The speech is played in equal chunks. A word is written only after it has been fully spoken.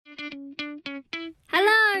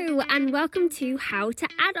and welcome to How to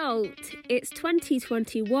Adult. It's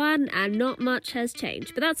 2021 and not much has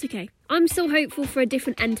changed, but that's okay. I'm still hopeful for a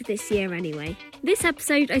different end to this year anyway. This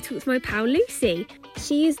episode I talked to my pal Lucy.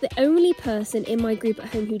 She is the only person in my group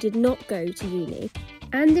at home who did not go to uni.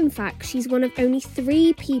 And in fact, she's one of only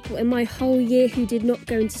 3 people in my whole year who did not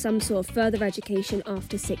go into some sort of further education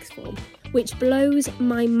after sixth form, which blows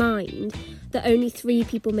my mind that only 3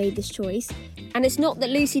 people made this choice. And it's not that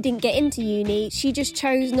Lucy didn't get into uni, she just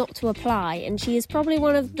chose not to apply, and she is probably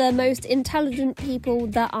one of the most intelligent people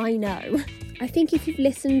that I know. I think if you've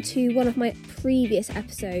listened to one of my previous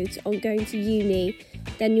episodes on going to uni,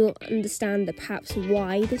 then you'll understand perhaps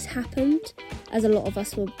why this happened, as a lot of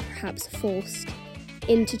us were perhaps forced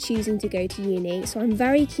into choosing to go to uni. So I'm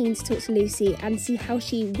very keen to talk to Lucy and see how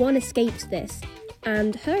she, one, escaped this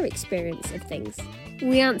and her experience of things.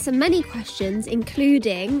 We answer many questions,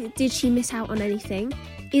 including, did she miss out on anything?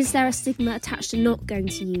 Is there a stigma attached to not going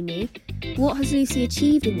to uni? What has Lucy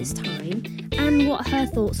achieved in this time? And what are her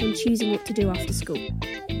thoughts on choosing what to do after school?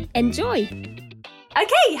 Enjoy!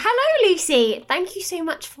 Okay, hello Lucy! Thank you so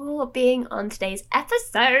much for being on today's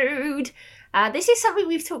episode. This is something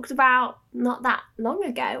we've talked about not that long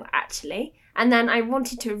ago, actually. And then I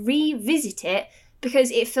wanted to revisit it because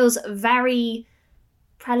it feels very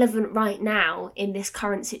relevant right now in this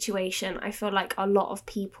current situation. I feel like a lot of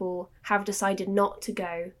people have decided not to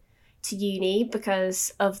go to uni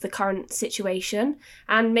because of the current situation.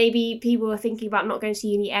 And maybe people are thinking about not going to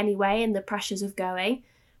uni anyway and the pressures of going.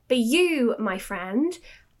 But you, my friend,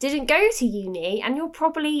 didn't go to uni, and you're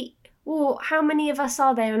probably... Well, how many of us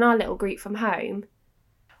are there in our little group from home?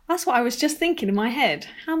 That's what I was just thinking in my head.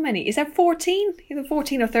 How many? Is there 14? Either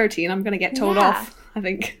 14 or 13. I'm going to get told off, I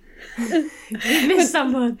think. You missed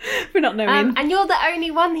someone. For not knowing. And you're the only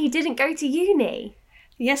one who didn't go to uni.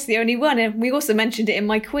 Yes, the only one. And we also mentioned it in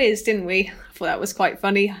my quiz, didn't we? I thought that was quite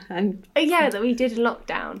funny. And that we did in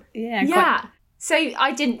lockdown. Yeah. So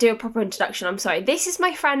I didn't do a proper introduction, I'm sorry. This is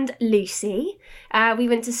my friend Lucy. We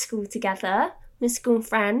went to school together. We're school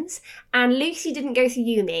friends, and Lucy didn't go to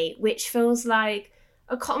uni, which feels like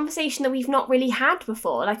a conversation that we've not really had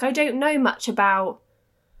before. Like, I don't know much about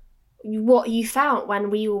what you felt when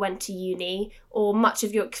we all went to uni, or much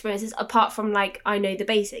of your experiences, apart from, like, I know the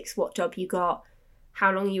basics, what job you got,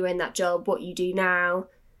 how long you were in that job, what you do now,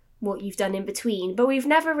 what you've done in between, but we've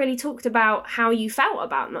never really talked about how you felt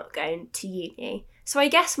about not going to uni. So I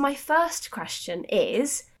guess my first question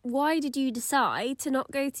is, why did you decide to not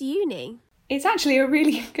go to uni? It's actually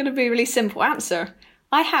going to be a really simple answer.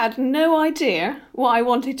 I had no idea what I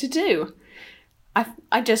wanted to do.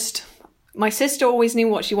 My sister always knew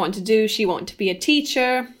what she wanted to do. She wanted to be a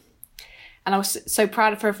teacher. And I was so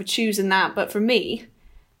proud of her for choosing that. But for me,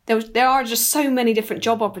 there are just so many different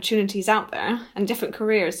job opportunities out there and different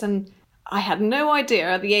careers. And I had no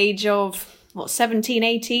idea at the age of, 17,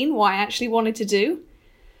 18, what I actually wanted to do.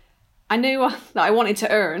 I knew that I wanted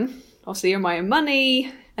to earn my own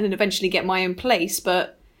money, and then eventually get my own place.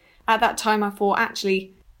 But at that time I thought,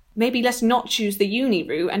 actually, maybe let's not choose the uni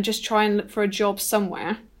route and just try and look for a job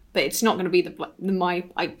somewhere. But it's not going to be my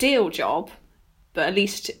ideal job, but at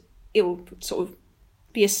least it will sort of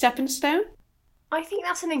be a stepping stone. I think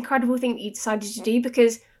that's an incredible thing that you decided to do,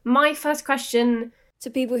 because my first question to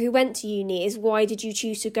people who went to uni is, why did you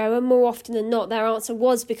choose to go? And more often than not, their answer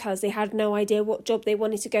was because they had no idea what job they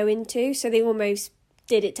wanted to go into, so they almost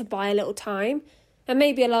did it to buy a little time. And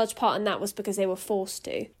maybe a large part in that was because they were forced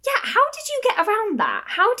to. Yeah, how did you get around that?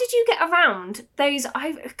 How did you get around those...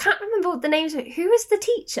 I can't remember what the names were. Who was the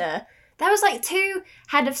teacher? There was 2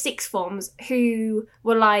 head of sixth forms who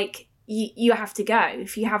were like, you have to go.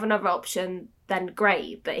 If you have another option, then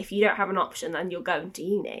great. But if you don't have an option, then you're going to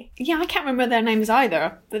uni. Yeah, I can't remember their names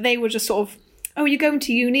either. But they were just sort of, oh, you're going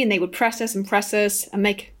to uni? And they would press us and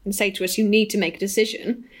say to us, you need to make a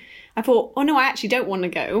decision. I thought, oh no, I actually don't want to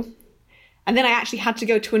go. And then I actually had to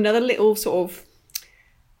go to another little sort of,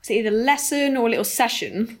 was it either lesson or a little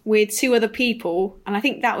session with 2 other people. And I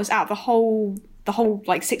think that was out of the whole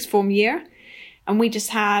sixth form year. And we just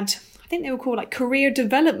had, I think they were called career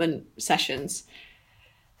development sessions.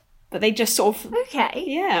 But they just sort of... Okay.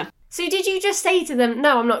 Yeah. So did you just say to them,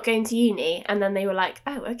 no, I'm not going to uni? And then they were like,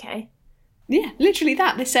 oh, okay. Yeah, literally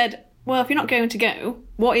that. They said, well, if you're not going to go,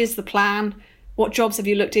 what is the plan? What jobs have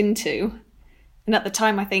you looked into? And at the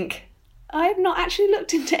time, I think, I have not actually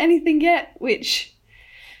looked into anything yet, which,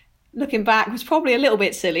 looking back, was probably a little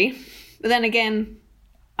bit silly. But then again,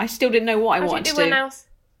 I still didn't know what I wanted to do.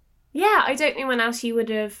 Yeah, I don't know when else you would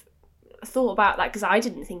have thought about that, because I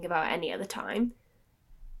didn't think about it any other time.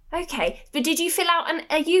 Okay, but did you fill out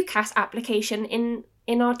a UCAS application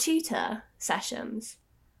in our tutor sessions?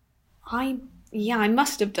 I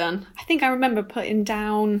must have done. I think I remember putting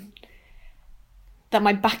down that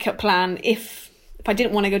my backup plan, if I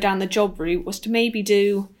didn't want to go down the job route, was to maybe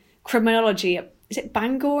do criminology at, is it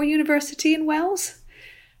Bangor University in Wales?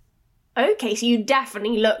 Okay, so you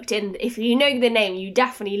definitely looked in, if you know the name, you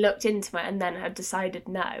definitely looked into it and then had decided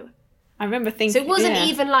no. I remember thinking... So it wasn't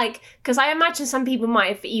even like... Because I imagine some people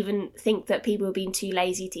might have even think that people were being too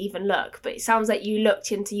lazy to even look, but it sounds like you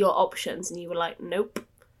looked into your options and you were like, nope.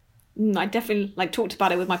 I definitely talked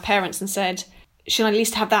about it with my parents and said, should I at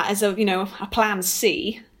least have that as a plan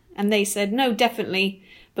C? And they said, no, definitely,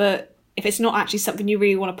 but if it's not actually something you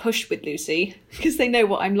really want to push with, Lucy, because they know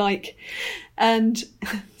what I'm like. And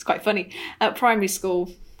it's quite funny. At primary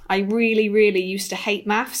school, I really, really used to hate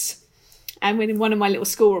maths. And in one of my little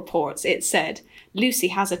school reports, it said, Lucy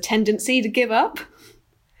has a tendency to give up.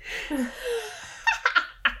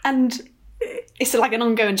 And it's like an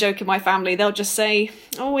ongoing joke in my family. They'll just say,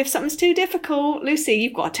 oh, if something's too difficult, Lucy,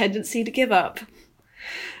 you've got a tendency to give up.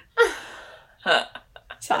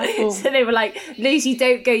 So they were like, Lucy,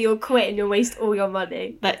 don't go, you'll quit and you'll waste all your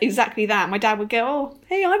money. Exactly that. My dad would go, oh,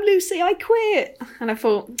 hey, I'm Lucy, I quit. And I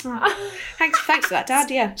thought, oh, thanks for that, Dad.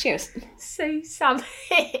 Yeah, cheers. So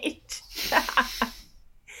savage.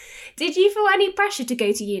 Did you feel any pressure to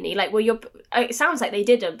go to uni? Like, it sounds like they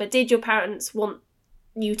didn't, but did your parents want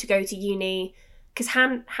you to go to uni? Because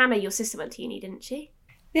Hannah, your sister, went to uni, didn't she?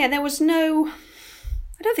 Yeah, there was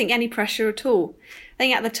I don't think any pressure at all. I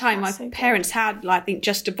think at the time my parents had,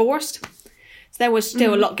 just divorced. So there was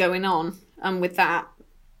still a lot going on with that.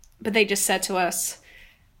 But they just said to us,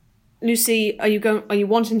 Lucy, are you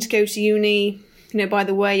wanting to go to uni? By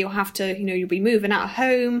the way, you'll have to, you'll be moving out of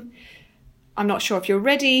home. I'm not sure if you're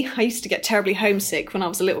ready. I used to get terribly homesick when I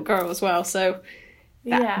was a little girl as well. So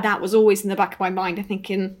that was always in the back of my mind. I'm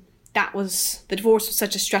thinking the divorce was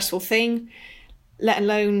such a stressful thing, let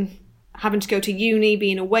alone having to go to uni,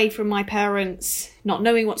 being away from my parents, not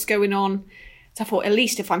knowing what's going on. So I thought, at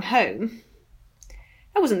least if I'm home,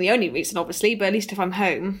 that wasn't the only reason, obviously, but at least if I'm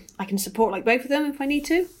home, I can support both of them if I need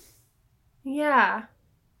to. Yeah.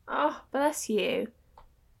 Oh, bless you.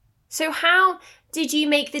 So how did you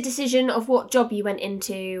make the decision of what job you went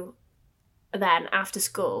into then after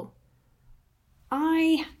school?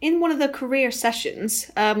 In one of the career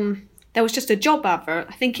sessions, there was just a job advert.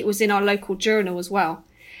 I think it was in our local journal as well.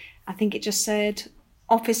 I think it just said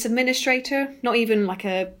office administrator, not even like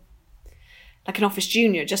an office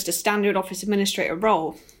junior, just a standard office administrator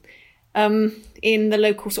role. In the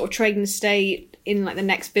local sort of trading estate in the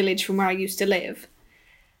next village from where I used to live.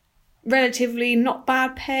 Relatively not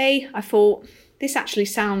bad pay. I thought, this actually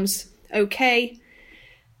sounds okay.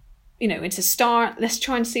 It's a start. Let's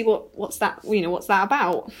try and see what's that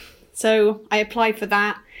about. So I applied for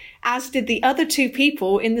that, as did the other two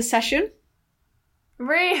people in the session.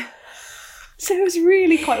 Really? So it was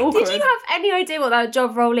really quite awkward. Did you have any idea what that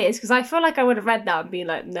job role is? Because I feel like I would have read that and been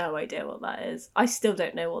like, no idea what that is. I still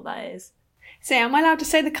don't know what that is. So am I allowed to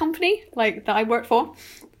say the company that I work for?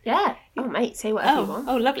 Yeah. Oh, mate, say whatever you want.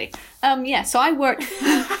 Oh, lovely. So I worked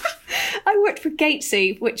for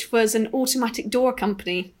Gatesy, which was an automatic door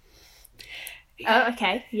company. Oh,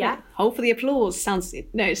 okay, yeah. Hold for the applause.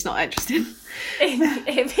 No, it's not interesting.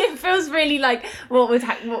 It feels really like what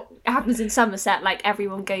happens in Somerset, like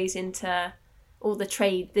everyone goes into all the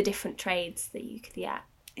different trades that you could get.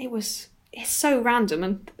 It's so random,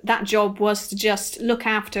 and that job was to just look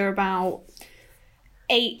after about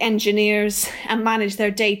 8 engineers and manage their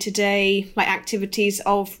day-to-day activities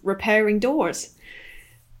of repairing doors.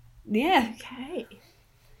 Yeah. Okay.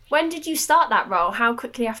 When did you start that role? How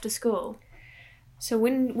quickly after school? So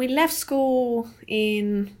when we left school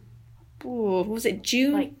in, was it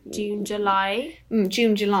June? June, July?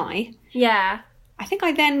 June, July. Yeah. I think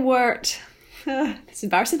I then worked, it's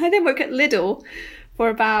embarrassing, I then worked at Lidl for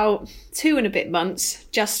about 2 and a bit months,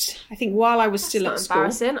 I think while I was still at school.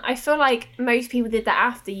 Embarrassing. I feel like most people did that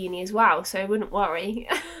after uni as well, so I wouldn't worry.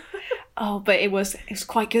 Oh, but it was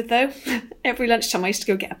quite good though. Every lunchtime I used to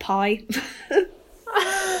go get a pie.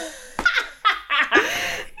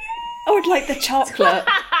 I would like the chocolate.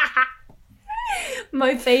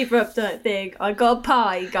 My favourite thing. I got a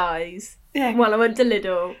pie, guys. Yeah. While I went to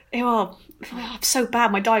Lidl. I'm so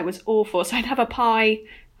bad. My diet was awful. So I'd have a pie.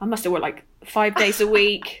 I must have worked 5 days a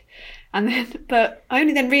week. But I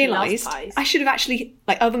only then realised I should have actually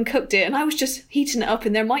oven cooked it, and I was just heating it up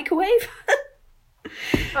in their microwave.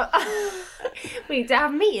 Wait, did it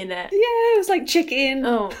have meat in it? Yeah, it was like chicken.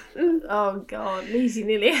 Oh God, Lucy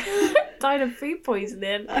nearly died of food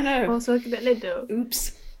poisoning. I know. Whilst working at Lidl.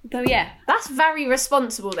 Oops. Though, yeah. That's very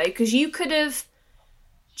responsible though, because you could have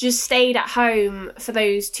just stayed at home for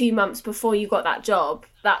those 2 months before you got that job.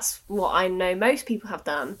 That's what I know most people have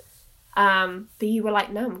done. But you were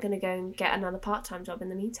like, no, I'm going to go and get another part-time job in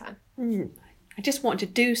the meantime. I just wanted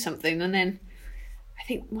to do something, and then I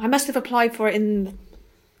think I must have applied for it in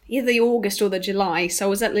either the August or the July, so I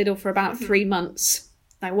was at Lidl for about 3 months,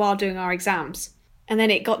 like while doing our exams. And then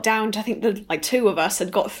it got down to, I think, like 2 of us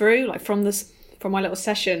had got through, like from my little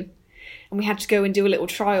session, and we had to go and do a little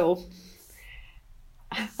trial.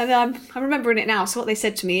 And then I'm remembering it now. So what they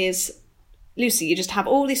said to me is, Lucy, you just have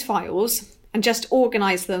all these files and just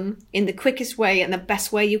organise them in the quickest way and the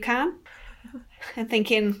best way you can. And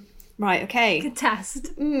thinking, right, okay. Good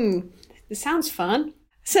test. This sounds fun.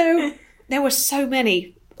 So there were so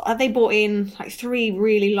many. They brought in like 3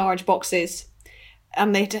 really large boxes,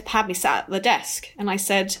 and they had me sat at the desk, and I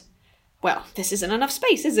said, well, this isn't enough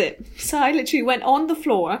space, is it? So I literally went on the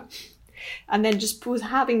floor and then just was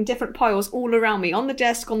having different piles all around me, on the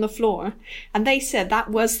desk, on the floor. And they said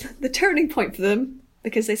that was the turning point for them,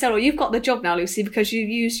 because they said, oh, you've got the job now, Lucy, because you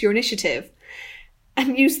used your initiative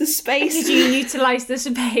and used the space. Did you utilise the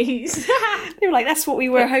space? They were like, that's what we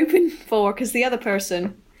were hoping for, because the other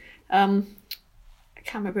person, I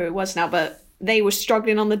can't remember who it was now, but they were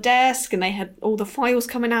struggling on the desk and they had all the files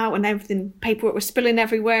coming out and everything, paperwork was spilling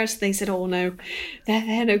everywhere. So they said, oh no,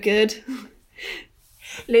 they're no good.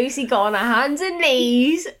 Lucy got on her hands and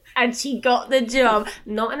knees and she got the job.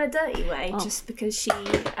 Not in a dirty way, just because she...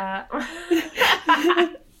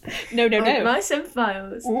 No. Organise some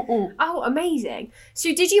files. Oh, amazing.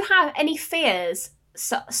 So did you have any fears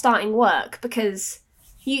starting work? Because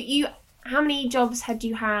you how many jobs had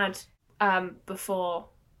you had before,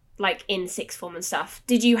 like in sixth form and stuff?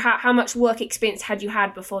 Did you how much work experience had you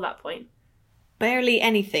had before that point? Barely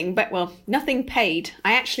anything, but well, nothing paid.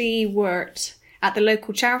 I actually worked at the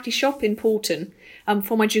local charity shop in Poulton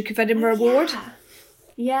for my Duke of Edinburgh award.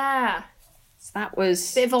 Yeah. So that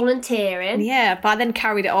was... Bit of volunteering. Yeah, but I then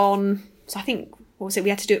carried it on. So I think, what was it, we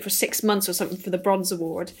had to do it for 6 months or something for the Bronze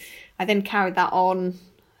Award. I then carried that on,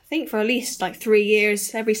 I think for at least like 3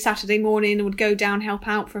 years. Every Saturday morning I would go down, help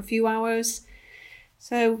out for a few hours.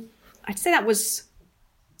 So I'd say that was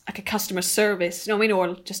like a customer service, you know what I mean?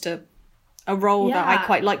 Or just a role that I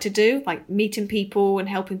quite like to do, like meeting people and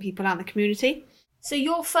helping people out in the community. So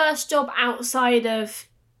your first job outside of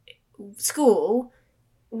school,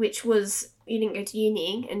 which was, you didn't go to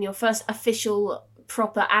uni, and your first official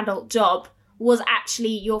proper adult job was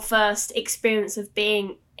actually your first experience of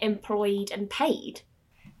being employed and paid?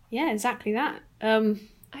 Yeah, exactly that.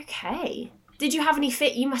 Okay. Did you have any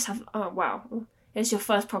you must have, oh wow, it's your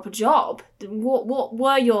first proper job. What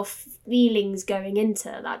were your feelings going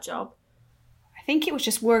into that job? I think it was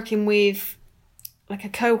just working with like a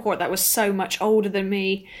cohort that was so much older than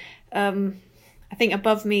me. I think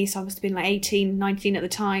above me, so I must have been like 18, 19 at the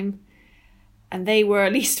time. And they were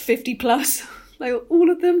at least 50 plus, like all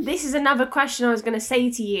of them. This is another question I was going to say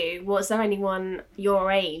to you. Was there anyone your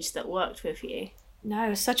age that worked with you? No,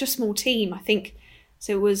 it was such a small team. I think,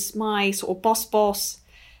 so it was my sort of boss,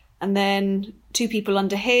 and then 2 people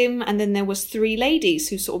under him, and then there was 3 ladies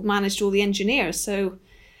who sort of managed all the engineers. So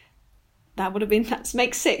that would have been, that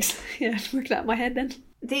makes 6. Yeah, working out in my head then.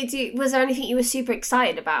 Was there anything you were super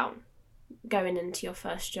excited about going into your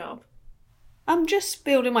first job? I'm just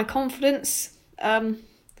building my confidence. I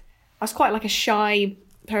was quite like a shy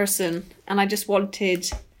person, and I just wanted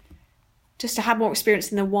just to have more experience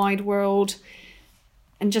in the wide world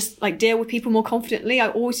and just like deal with people more confidently. I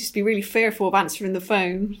always used to be really fearful of answering the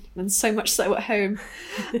phone, and so much so at home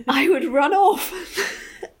I would run off.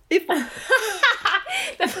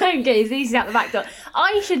 The phone goes easy out the back door.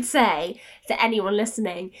 I should say to anyone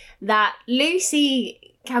listening that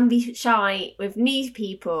Lucy can be shy with new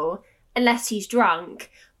people unless she's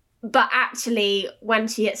drunk, but actually when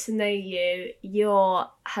she gets to know you, you're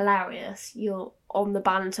hilarious. You're on the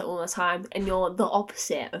banter all the time, and you're the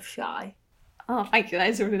opposite of shy. Oh, thank you. That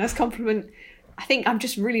is a really nice compliment. I think I'm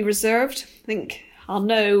just really reserved. I think I'll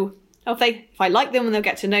know if I like them and they'll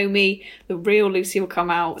get to know me, the real Lucy will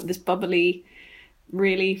come out, this bubbly,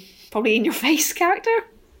 really probably in your face character.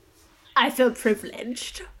 I feel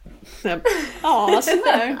privileged. Oh, so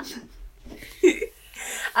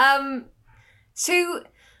no. So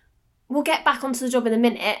we'll get back onto the job in a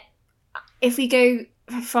minute. If we go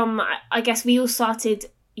from, I guess we all started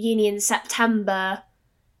uni in September.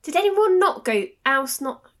 Did anyone not go?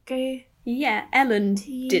 Yeah, Ellen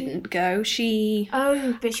didn't go.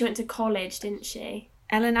 Oh, but she went to college, didn't she?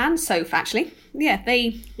 Ellen and Soph, actually. Yeah,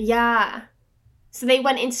 Yeah. So they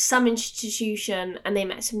went into some institution and they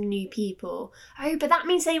met some new people. Oh, but that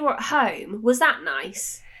means they were at home. Was that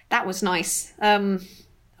nice? That was nice. I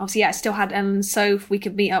obviously, yeah, I still had Ellen and Soph we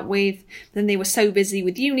could meet up with. Then they were so busy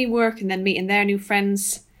with uni work and then meeting their new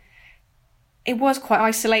friends. It was quite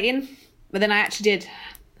isolating. But then I actually did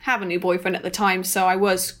have a new boyfriend at the time, so I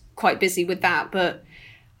was quite busy with that. But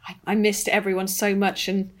I missed everyone so much,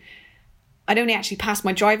 and I'd only actually passed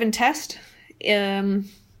my driving test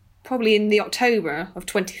probably in the October of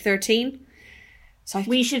 2013. So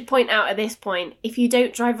we should point out at this point, if you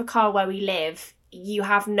don't drive a car where we live, you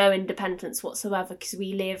have no independence whatsoever, because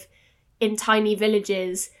we live in tiny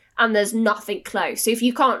villages and there's nothing close. So if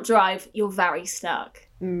you can't drive, you're very stuck.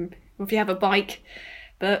 Or if you have a bike,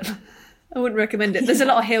 but I wouldn't recommend it. There's a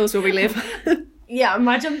lot of hills where we live. Yeah,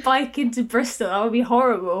 imagine biking to Bristol. That would be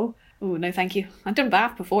horrible. Oh, no, thank you. I've done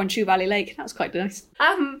Bath before in Chew Valley Lake. That was quite nice.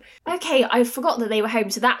 Okay, I forgot that they were home,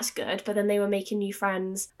 so that's good. But then they were making new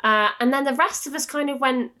friends. And then the rest of us kind of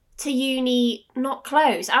went to uni not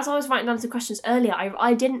close. As I was writing down some questions earlier,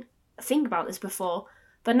 I didn't think about this before,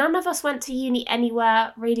 but none of us went to uni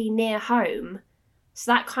anywhere really near home.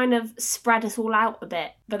 So that kind of spread us all out a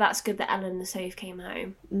bit. But that's good that Ellen and Soph came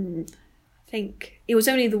home. I think it was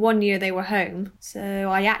only the 1 year they were home. So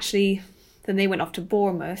then they went off to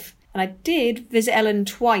Bournemouth. And I did visit Ellen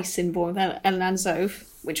twice in Bournemouth, Ellen and Soph,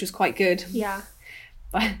 which was quite good. Yeah.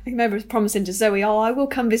 But I remember promising to Zoe, I will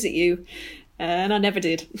come visit you. And I never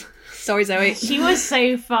did. Sorry, Zoe. She was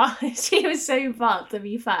so far. She was so far, to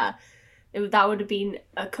be fair. That would have been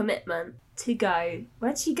a commitment to go.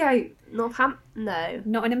 Where'd she go? Northampton? No.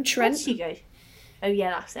 Nottingham-Trent. Where'd she go? Oh,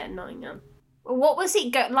 yeah, that's it, Nottingham. What was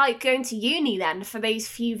it like going to uni then for those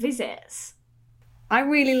few visits? I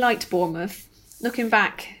really liked Bournemouth. Looking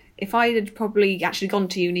back, if I had probably actually gone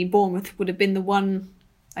to uni, Bournemouth would have been the one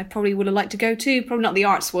I probably would have liked to go to. Probably not the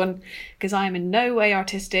arts one, because I am in no way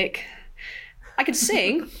artistic. I could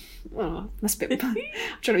sing. Oh, that's a bit... I'm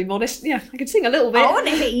trying to be modest. Yeah, I could sing a little bit. I want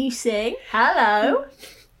to hear you sing. Hello.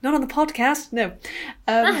 Not on the podcast, no.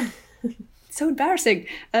 So embarrassing.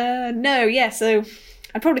 No, yeah, so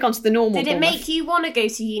I'd probably gone to the normal. Did it make you want to go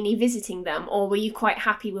to uni visiting them, or were you quite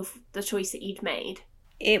happy with the choice that you'd made?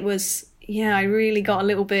 It was, yeah, I really got a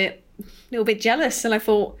little bit jealous, and I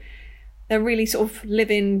thought they're really sort of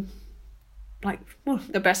living like, well,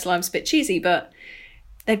 their best lives. A bit cheesy, but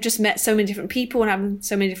they've just met so many different people and having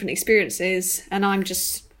so many different experiences, and I'm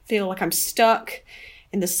just feel like I'm stuck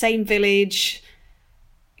in the same village.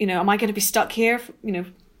 You know, am I going to be stuck here,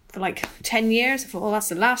 for like 10 years? I thought, well, that's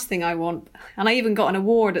the last thing I want. And I even got an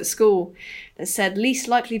award at school that said least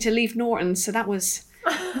likely to leave Norton, so that was...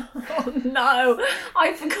 Oh no,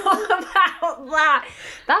 I forgot about that.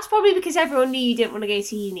 That's probably because everyone knew you didn't want to go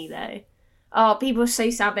to uni though. Oh, people are so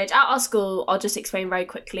savage. At our school, I'll just explain very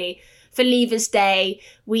quickly, for Leavers Day,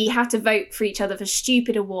 we had to vote for each other for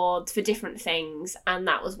stupid awards for different things, and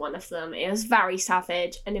that was one of them. It was very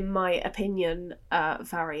savage, and in my opinion,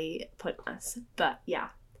 very pointless. But yeah.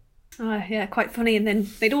 Yeah, quite funny. And then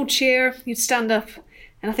they'd all cheer, you'd stand up,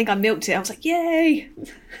 and I think I milked it. I was like, yay!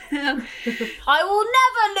 I will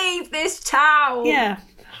never leave this town! Yeah,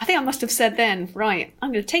 I think I must have said then, right,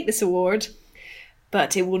 I'm going to take this award,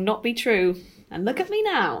 but it will not be true. And look at me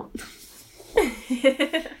now.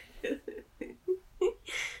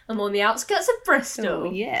 I'm on the outskirts of Bristol.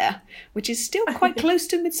 Oh, yeah, which is still quite close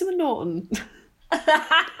to Midsomer Norton.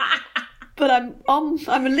 But I'm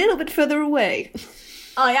a little bit further away.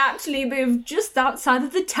 I actually moved just outside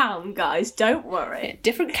of the town, guys. Don't worry.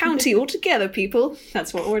 Different county altogether, people.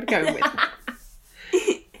 That's what we're going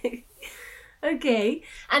with. Okay.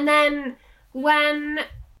 And then when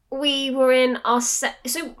we were in our...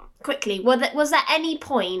 So, quickly, was there any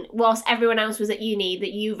point, whilst everyone else was at uni,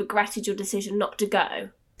 that you regretted your decision not to go?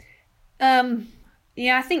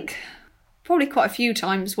 Yeah, I think probably quite a few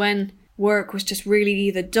times when work was just really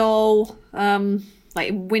either dull, like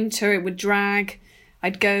in winter it would drag.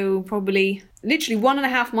 I'd go probably literally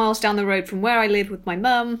 1.5 miles down the road from where I lived with my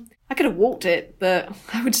mum. I could have walked it, but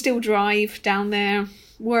I would still drive down there,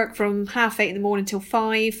 work from 8:30 in the morning till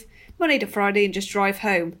 5, Monday to Friday, and just drive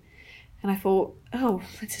home. And I thought, oh,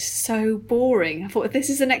 this is so boring. I thought, if this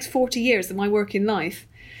is the next 40 years of my working life,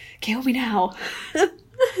 kill me now.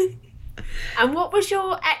 And what was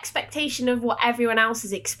your expectation of what everyone else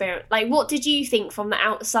is experiencing? Like, what did you think from the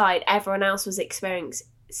outside everyone else was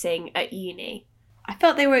experiencing at uni? I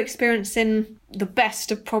felt they were experiencing the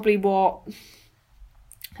best of probably what...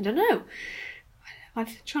 I don't know. I'm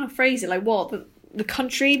trying to phrase it like what the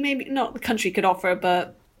country, maybe not the country could offer,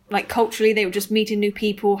 but like culturally they were just meeting new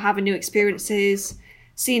people, having new experiences,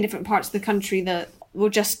 seeing different parts of the country that were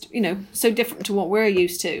just, so different to what we're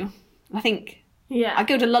used to. I think I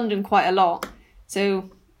go to London quite a lot, so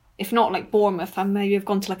if not like Bournemouth, I maybe have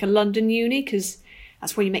gone to like a London uni because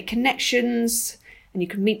that's where you make connections and you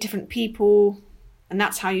can meet different people, and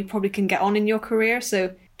that's how you probably can get on in your career.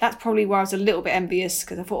 So that's probably where I was a little bit envious,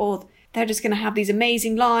 because I thought, oh, they're just going to have these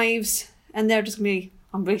amazing lives, and they're just going to be,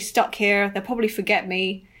 I'm really stuck here. They'll probably forget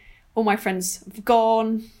me. All my friends have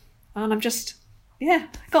gone, and I'm just, I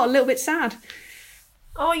got a little bit sad.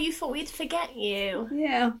 Oh, you thought we'd forget you?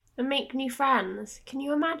 Yeah. And make new friends. Can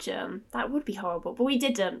you imagine? That would be horrible, but we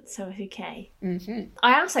didn't, so it's okay. Mm-hmm.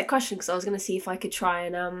 I asked that question because I was going to see if I could try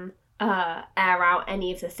and air out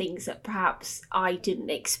any of the things that perhaps I didn't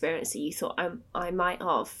experience that you thought I might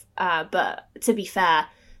have. But to be fair,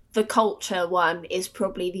 the culture one is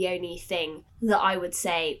probably the only thing that I would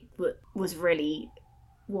say was really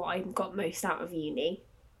what I got most out of uni,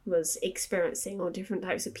 was experiencing all different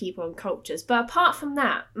types of people and cultures. But apart from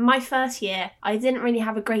that, my first year, I didn't really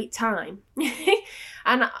have a great time.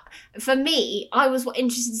 And for me, I was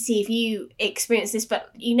interested to see if you experienced this.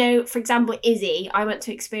 But, for example, Izzy, I went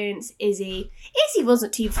to experience Izzy. Izzy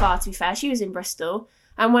wasn't too far, to be fair. She was in Bristol.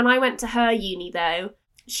 And when I went to her uni, though,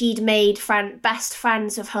 she'd made best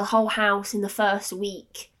friends of her whole house in the first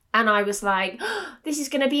week. And I was like, oh, this is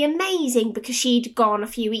going to be amazing, because she'd gone a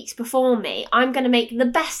few weeks before me. I'm going to make the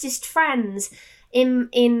bestest friends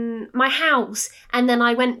in my house. And then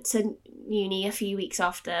I went to uni a few weeks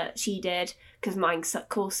after she did, because my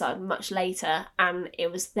course started much later, and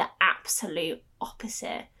it was the absolute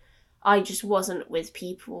opposite. I just wasn't with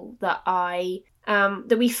people that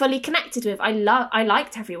that we fully connected with. I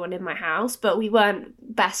liked everyone in my house, but we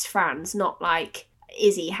weren't best friends, not like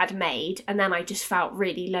Izzy had made. And then I just felt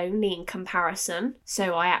really lonely in comparison.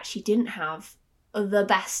 So I actually didn't have the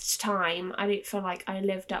best time. I didn't feel like I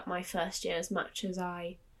lived up my first year as much as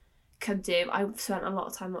I could do. I spent a lot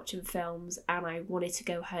of time watching films, and I wanted to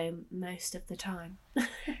go home most of the time.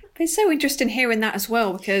 It's so interesting hearing that as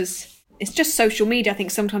well, because it's just social media, I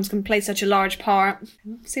think, sometimes can play such a large part.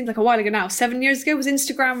 Seems like a while ago now. 7 years ago was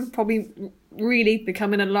Instagram probably really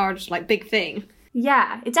becoming a large, big thing.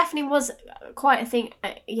 Yeah, it definitely was quite a thing.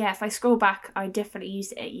 If I scroll back, I definitely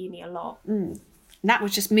used it at uni a lot. And that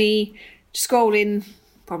was just me scrolling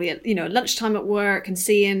probably at lunchtime at work and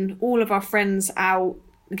seeing all of our friends out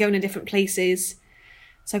going to different places.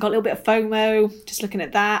 So I got a little bit of FOMO just looking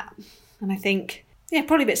at that. And I think,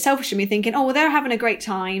 probably a bit selfish of me thinking, oh, well, they're having a great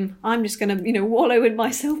time. I'm just going to, wallow in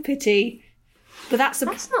my self-pity. But that's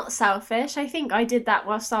not selfish. I think I did that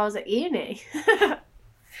whilst I was at uni.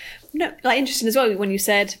 No, interesting as well when you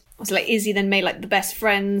said, Izzy then made the best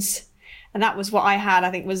friends, and that was what I had,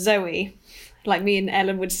 I think, was Zoe. Me and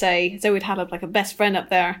Ellen would say, Zoe would have a best friend up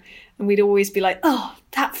there, and we'd always be like, oh,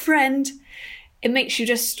 that friend. It makes you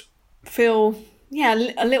just feel,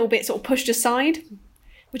 a little bit sort of pushed aside,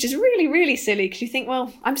 which is really, really silly, because you think,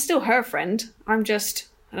 well, I'm still her friend. I'm just,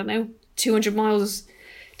 200 miles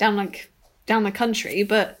down the country,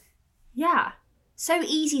 but... Yeah. So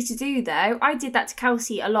easy to do, though. I did that to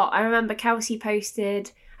Kelsey a lot. I remember Kelsey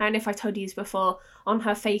posted, I don't know if I told you this before, on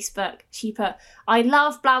her Facebook, she put, I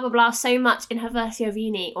love blah, blah, blah so much in her first year of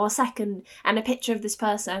uni, or second, and a picture of this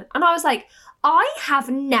person. And I was like, I have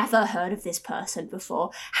never heard of this person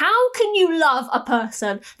before. How can you love a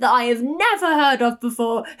person that I have never heard of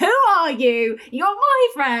before? Who are you? You're my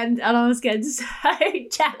friend. And I was getting so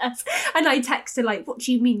jealous. And I texted what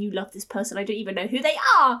do you mean you love this person? I don't even know who they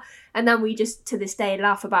are. And then we just, to this day,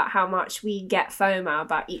 laugh about how much we get FOMO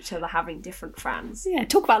about each other having different friends. Yeah,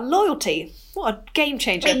 talk about loyalty. What a game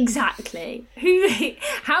changer. Exactly.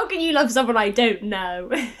 How can you love someone I don't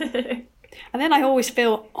know? And then I always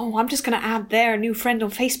feel, oh, I'm just going to add their new friend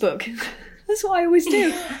on Facebook. That's what I always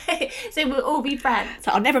do. So we'll all be friends.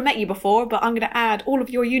 So I've never met you before, but I'm going to add all of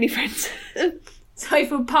your uni friends. So I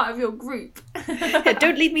feel part of your group. Yeah,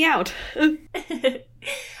 don't leave me out.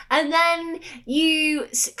 And then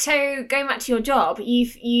so going back to your job,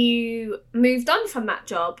 you moved on from that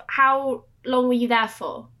job. How long were you there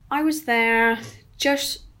for? I was there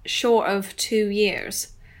just short of 2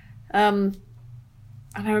 years.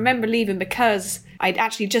 And I remember leaving because I'd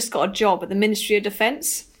actually just got a job at the Ministry of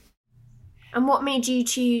Defence. And what made you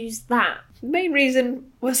choose that? The main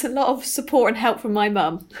reason was a lot of support and help from my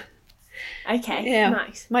mum. Okay, yeah.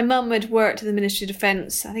 Nice. My mum had worked at the Ministry of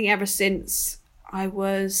Defence, I think, ever since I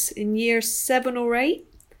was in year 7 or 8.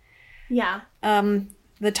 Yeah.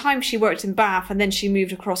 The time she worked in Bath, and then she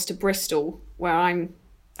moved across to Bristol, where I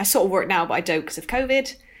sort of work now, but I don't because of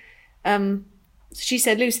COVID. She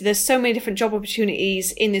said, Lucy, there's so many different job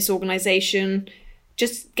opportunities in this organisation.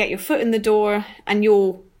 Just get your foot in the door and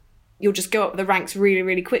you'll just go up the ranks really,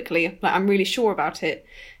 really quickly. I'm really sure about it.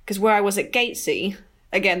 Because where I was at Gatesy,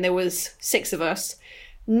 again, there was 6 of us.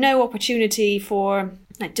 No opportunity for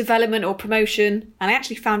development or promotion. And I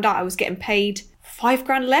actually found out I was getting paid 5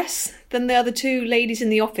 grand less than the other two ladies in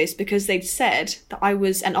the office because they'd said that I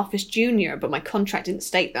was an office junior, but my contract didn't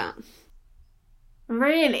state that.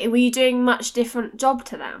 Really? Were you doing much different job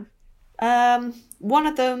to them? One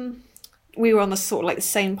of them, we were on the sort of like the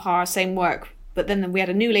same par, same work, but then we had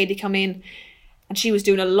a new lady come in and she was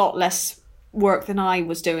doing a lot less work than I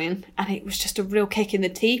was doing, and it was just a real kick in the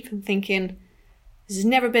teeth and thinking, this has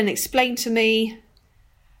never been explained to me.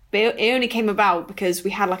 But it only came about because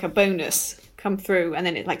we had like a bonus come through, and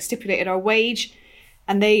then it like stipulated our wage,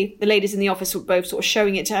 and the ladies in the office were both sort of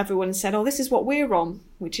showing it to everyone and said, oh, this is what we're on,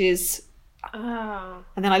 which is... Oh.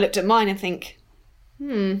 And then I looked at mine and think,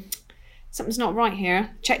 something's not right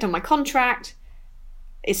here. Checked on my contract,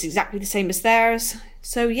 it's exactly the same as theirs.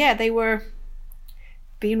 So yeah, they were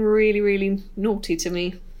being really, really naughty to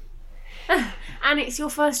me. And it's your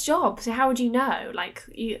first job, so how would you know? Like,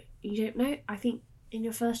 you don't know? I think in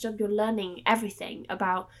your first job you're learning everything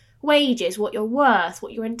about wages, what you're worth,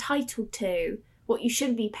 what you're entitled to, what you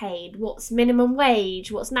should be paid, what's minimum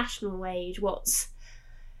wage, what's national wage, what's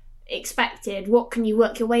expected, what can you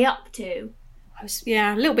work your way up to. I was,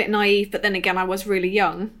 a little bit naive, but then again, I was really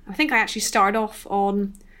young. I think I actually started off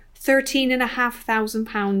on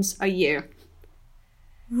 £13,500 a year.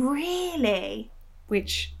 Really?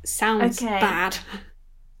 Which sounds bad.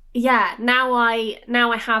 Yeah, now I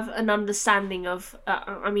have an understanding of,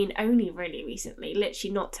 only really recently,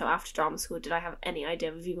 literally not till after drama school did I have any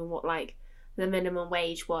idea of even what, like, the minimum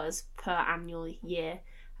wage was per annual year.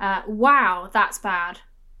 Wow, that's bad.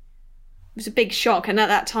 It was a big shock, and at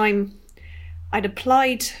that time, I'd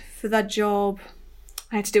applied for that job.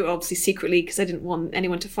 I had to do it obviously secretly because I didn't want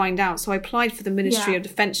anyone to find out, so I applied for the Ministry of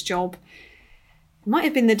Defence job. It might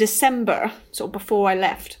have been the December, sort of before I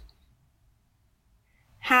left.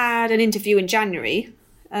 Had an interview in January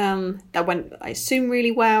that went, I assume,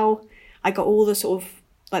 really well. I got all the sort of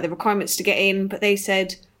like the requirements to get in, but they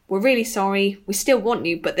said, we're really sorry, we still want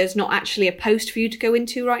you, but there's not actually a post for you to go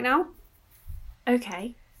into right now.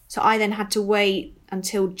 Okay. So I then had to wait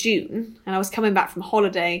until June, and I was coming back from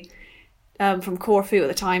holiday from Corfu at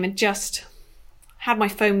the time, and just had my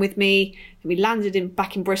phone with me, and we landed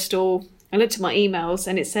back in Bristol. I looked at my emails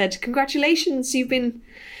and it said, congratulations,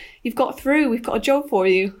 you've got through, we've got a job for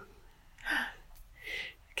you.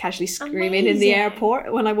 Casually screaming in the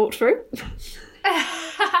airport when I walked through.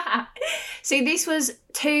 So this was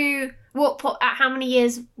how many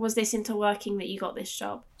years was this into working that you got this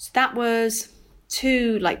job? So that was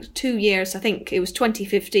 2 years. I think it was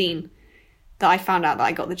 2015 that I found out that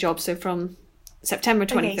I got the job. So from September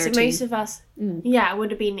 2013. Okay, so most of us,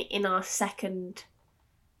 would have been in our second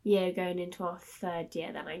year going into our third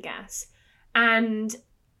year then, I guess. And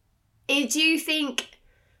do you think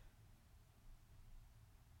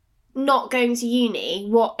not going to uni,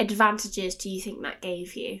 what advantages do you think that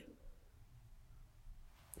gave you?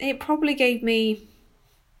 It probably gave me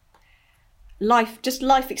life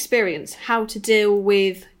experience, how to deal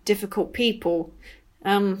with difficult people,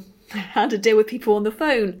 how to deal with people on the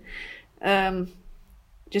phone,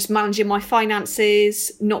 just managing my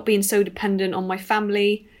finances, not being so dependent on my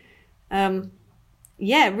family.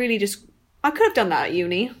 Really just, I could have done that at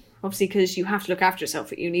uni, obviously, because you have to look after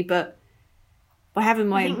yourself at uni, but by having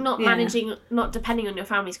my... I think not depending on your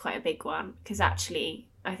family is quite a big one, because actually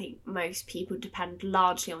I think most people depend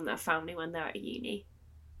largely on their family when they're at uni.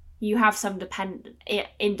 You have some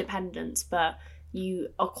independence, but you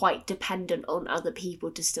are quite dependent on other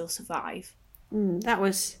people to still survive.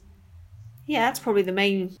 That's probably the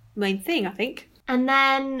main thing, I think. And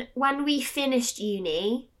then when we finished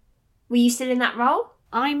uni, were you still in that role?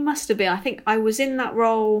 I must have been. I think I was in that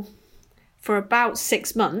role for about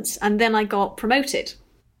 6 months, and then I got promoted.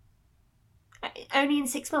 Only in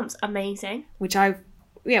 6 months? Amazing. Which I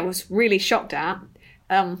was really shocked at.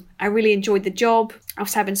 I really enjoyed the job. I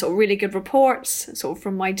was having sort of really good reports sort of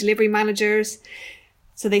from my delivery managers.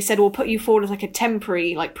 So they said, we'll put you forward as like a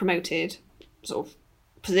temporary, like promoted sort of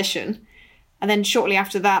position. And then shortly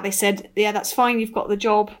after that, they said, yeah, that's fine, you've got the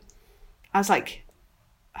job. I was like,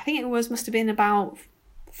 I think it must have been about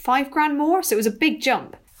 5 grand more. So it was a big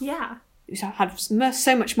jump. Yeah. It had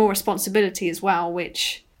so much more responsibility as well,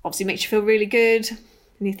 which obviously makes you feel really good.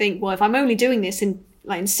 And you think, well, if I'm only doing this in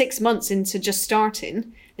 6 months into just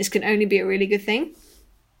starting, this can only be a really good thing.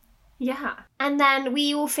 Yeah. And then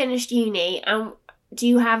we all finished uni. Do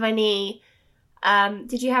you have any,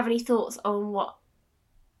 did you have any thoughts on what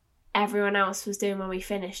everyone else was doing when we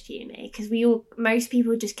finished uni? Because most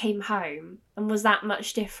people just came home. And was that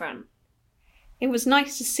much different? It was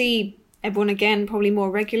nice to see everyone again, probably more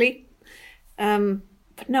regularly.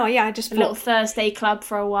 But no, I just thought... A little Thursday club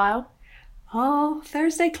for a while. Oh,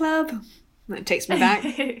 Thursday club. That takes me back.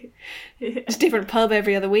 It's a different pub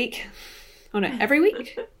every other week. Oh no, every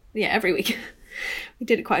week? Yeah, every week. We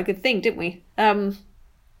did quite a good thing, didn't we?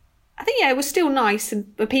 I think, it was still nice,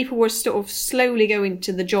 but people were sort of slowly going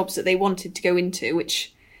to the jobs that they wanted to go into,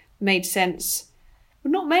 which made sense.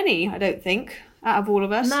 But not many, I don't think, out of all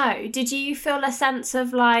of us. No. Did you feel a sense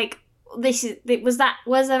of like, was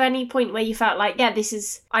there any point where you felt like, yeah,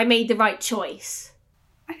 I made the right choice?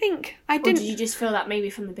 I think I didn't. Or did you just feel that maybe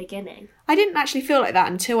from the beginning? I didn't actually feel like that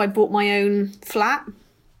until I bought my own flat.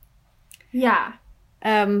 Yeah.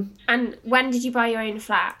 And when did you buy your own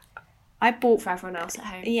flat? I bought... For everyone else at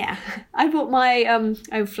home. Yeah. I bought my own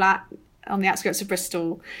flat on the outskirts of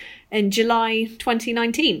Bristol in July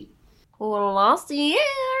 2019. Or last year.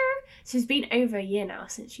 So it's been over a year now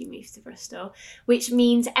since you moved to Bristol, which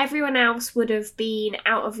means everyone else would have been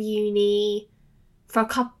out of uni for a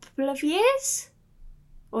couple of years?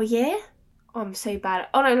 Or year? Oh, I'm so bad.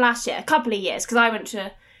 Oh no, last year. A couple of years, because I went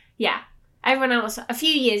to... Yeah. Everyone else, a few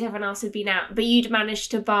years, everyone else had been out, but you'd managed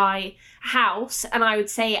to buy a house, and I would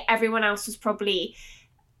say everyone else was probably,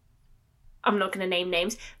 I'm not going to name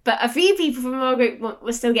names, but a few people from our group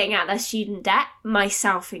were still getting out their student debt,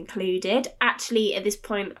 myself included. Actually, at this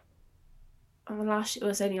point, it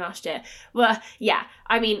was only last year. Well, yeah,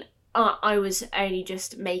 I mean, I was only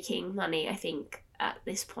just making money, I think, at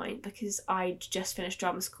this point, because I'd just finished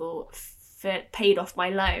drama school, paid off my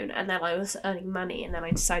loan, and then I was earning money, and then I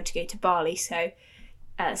decided to go to Bali, so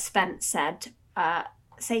Spence said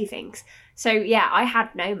savings. So yeah, I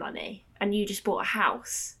had no money, and you just bought a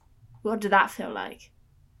house. What did that feel like?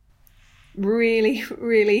 Really,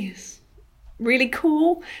 really, really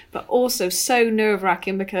cool, but also so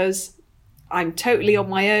nerve-wracking because I'm totally on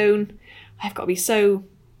my own. I've got to be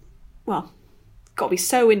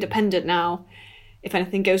so independent now. If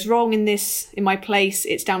anything goes wrong in my place,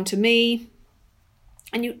 it's down to me.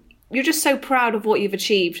 And you're just so proud of what you've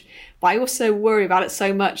achieved. But I also worry about it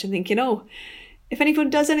so much and thinking, if anyone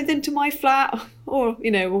does anything to my flat or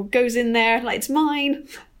goes in there, like, it's mine.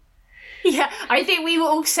 Yeah, I think we were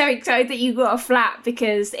all so excited that you got a flat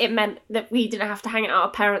because it meant that we didn't have to hang out at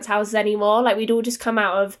our parents' houses anymore. Like, we'd all just come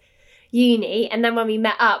out of uni, and then when we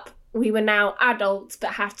met up, we were now adults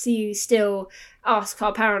but had to still ask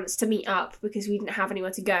our parents to meet up because we didn't have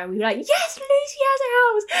anywhere to go. And we were like, yes, Lucy has a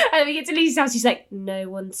house! And then we get to Lucy's house, she's like, no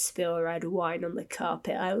one spill red wine on the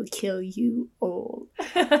carpet, I will kill you all.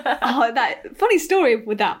 That funny story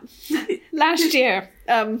with that. Last year,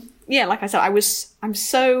 like I said, I'm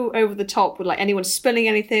so over the top with like anyone spilling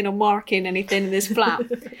anything or marking anything in this flat.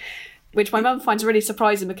 Which my mum finds really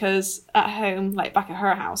surprising because at home, like back at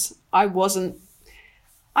her house, I was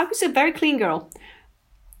a very clean girl,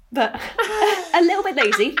 but a little bit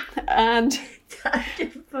lazy. And Such a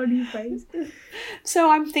funny face. So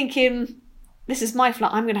I'm thinking, this is my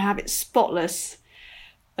flat. I'm going to have it spotless.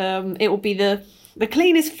 It will be the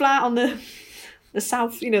cleanest flat on the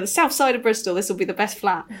south, the south side of Bristol. This will be the best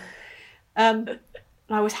flat. I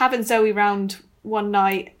was having Zoe round one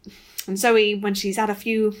night, and Zoe, when she's had a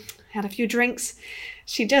few drinks,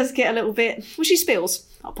 she does get a little bit. Well, she spills.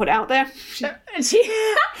 I'll put it out there. Just let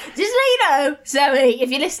you know, Zoe, if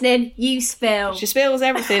you're listening, you spill. She spills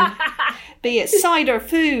everything. Be it cider,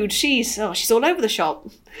 food. She's all over the shop.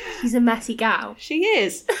 She's a messy gal. She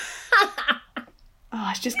is.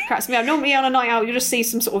 It just cracks me up. Normally on a night out, you just see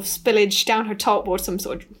some sort of spillage down her top or some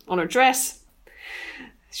sort of on her dress.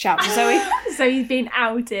 Shout to Zoe. Zoe's been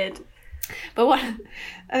outed. But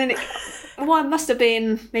one must have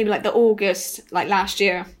been maybe like the August, like last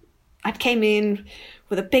year. I came in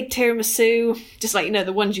with a big tiramisu, just like,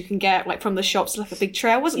 the ones you can get like from the shops, like a big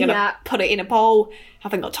tray. I wasn't going to put it in a bowl.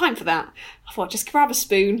 Haven't got time for that. I thought, just grab a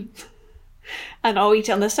spoon and I'll eat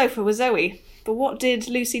it on the sofa with Zoe. But what did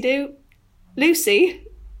Lucy do? Lucy,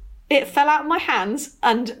 it fell out of my hands,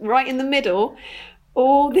 and right in the middle,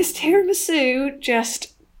 all this tiramisu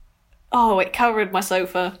just... it covered my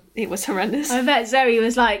sofa. It was horrendous. I bet Zoe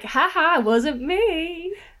was like, haha, it wasn't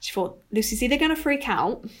me. She thought, Lucy's either going to freak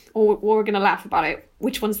out or we're going to laugh about it.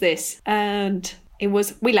 Which one's this? And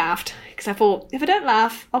we laughed, because I thought, if I don't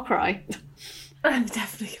laugh, I'll cry. I'm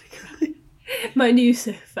definitely going to cry. My new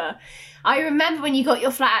sofa. I remember when you got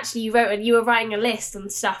your flat, actually, you were writing a list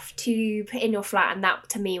and stuff to put in your flat, and that,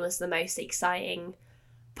 to me, was the most exciting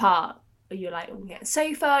part. You were like, we'll get a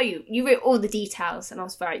sofa, you wrote all the details, and I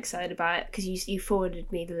was very excited about it, because you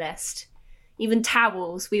forwarded me the list. Even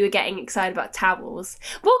towels, we were getting excited about towels.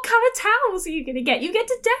 What kind of towels are you going to get? You get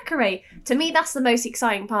to decorate. To me, that's the most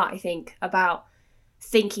exciting part, I think, about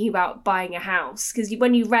thinking about buying a house. Because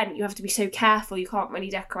when you rent, you have to be so careful, you can't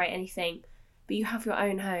really decorate anything. But you have your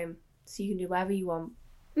own home, so you can do whatever you want.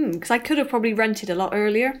 Because I could have probably rented a lot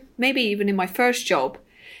earlier, maybe even in my first job,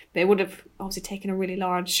 but it would have obviously taken a really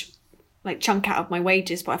large chunk out of my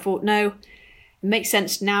wages. But I thought, no, it makes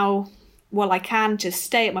sense now while I can just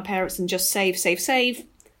stay at my parents' and just save,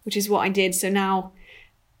 which is what I did. So now,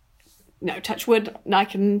 no, touch wood, no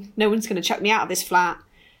one's going to chuck me out of this flat.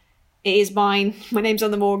 It is mine. My name's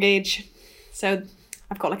on the mortgage. So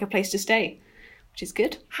I've got a place to stay, which is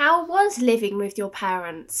good. How was living with your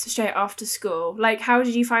parents straight after school? How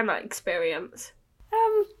did you find that experience?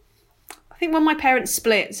 I think when my parents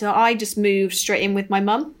split, so I just moved straight in with my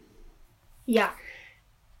mum. Yeah.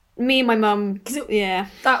 Me and my mum, yeah.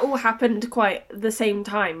 That all happened quite the same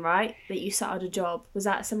time, right? That you started a job. Was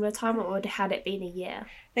that a similar time, or had it been a year?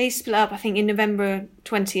 They split up, I think, in November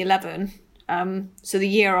 2011. So the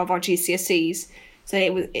year of our GCSEs. So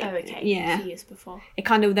it was... Yeah. 2 years before. It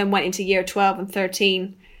kind of then went into year 12 and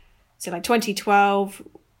 13. So 2012,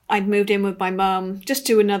 I'd moved in with my mum just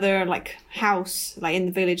to another house in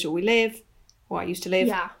the village where we live, where I used to live.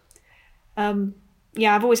 Yeah.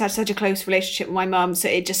 Yeah, I've always had such a close relationship with my mum, so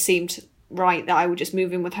it just seemed right that I would just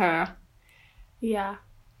move in with her. Yeah.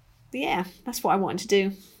 But yeah, that's what I wanted to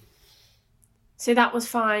do. So that was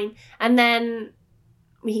fine. And then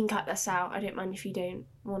we can cut this out. I don't mind if you don't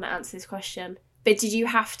want to answer this question. But did you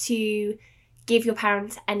have to give your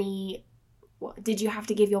parents did you have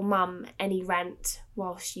to give your mum any rent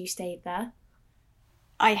whilst you stayed there?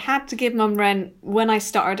 I had to give mum rent when I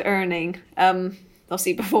started earning.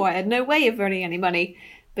 Obviously, before I had no way of earning any money.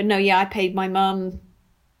 But no, yeah, I paid my mum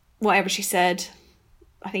whatever she said.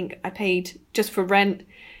 I think I paid just for rent.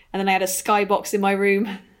 And then I had a skybox in my room.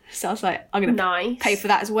 So I was like, I'm going to pay for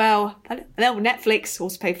that as well. And then Netflix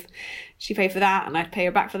also she paid for that, and I'd pay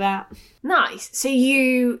her back for that. Nice. So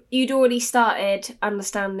you'd already started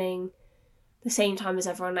understanding the same time as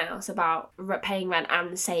everyone else about paying rent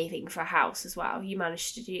and saving for a house as well. You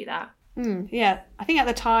managed to do that. Yeah. I think at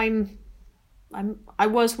the time... I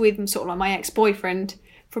was with sort of my ex-boyfriend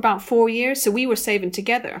for about 4 years, so we were saving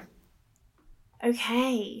together.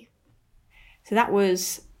 Okay. So that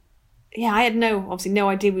was, yeah, I had obviously no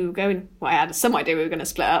idea we were going, well, I had some idea we were going to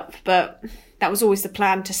split up, but that was always the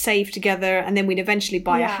plan, to save together, and then we'd eventually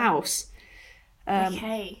buy a house.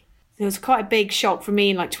 Okay. It was quite a big shock for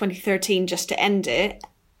me in 2013 just to end it,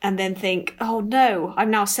 and then think, oh no, I've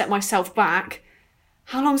now set myself back.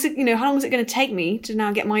 How long is it going to take me to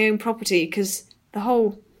now get my own property? Because the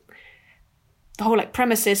whole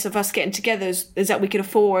premises of us getting together is that we could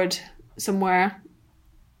afford somewhere.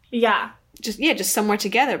 Yeah. Just somewhere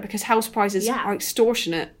together, because house prices are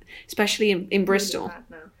extortionate, especially in Bristol.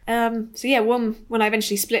 Really so yeah, when I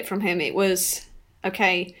eventually split from him, it was,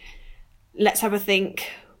 okay, let's have a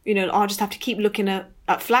think. I'll just have to keep looking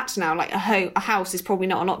at flats now. A house is probably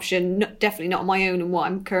not an option, definitely not on my own and what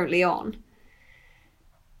I'm currently on.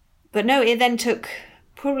 But no, it then took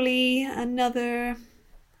probably another...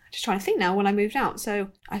 Just trying to think now when I moved out. So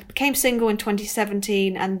I became single in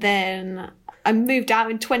 2017, and then I moved out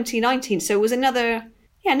in 2019. So it was another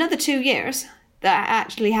 2 years that I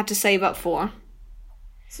actually had to save up for.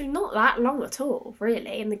 So not that long at all,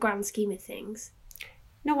 really, in the grand scheme of things.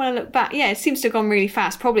 Not when I look back. Yeah, it seems to have gone really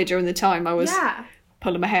fast. Probably during the time I was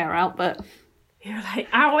pulling my hair out, but... You're like,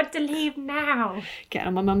 I want to leave now. Getting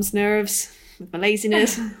on my mum's nerves with my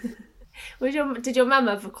laziness. Did your mum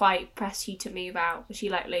ever quite press you to move out? Was she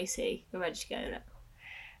like, Lucy, you're ready to go?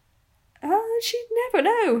 She never,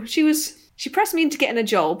 no. She pressed me into getting a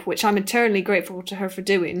job, which I'm eternally grateful to her for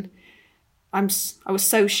doing. I was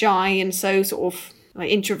so shy and so sort of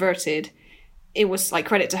introverted. It was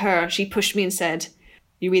credit to her. She pushed me and said,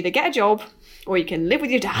 you either get a job or you can live with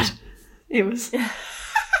your dad. It was...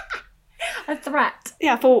 a threat.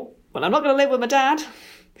 Yeah, I thought, well, I'm not going to live with my dad.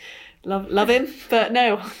 Love him, but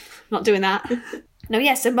no, not doing that. No,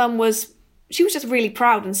 yes, and Mum was just really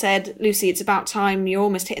proud and said, Lucy, it's about time, you're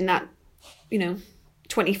almost hitting that,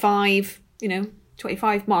 25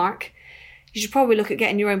 mark. You should probably look at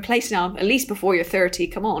getting your own place now, at least before you're 30.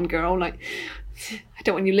 Come on, girl. I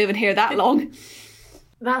don't want you living here that long.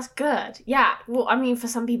 That's good. Yeah. Well, I mean, for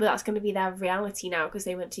some people, that's going to be their reality now because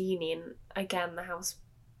they went to uni, and again, the house,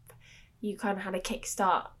 you kind of had a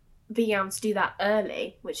kickstart being able to do that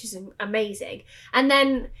early, which is amazing. And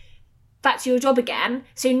then back to your job again.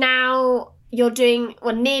 So now you're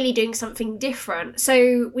nearly doing something different.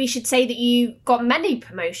 So we should say that you got many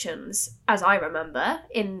promotions, as I remember,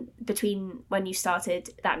 in between when you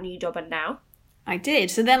started that new job and now. I did.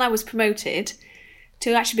 So then I was promoted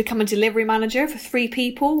to actually become a delivery manager for 3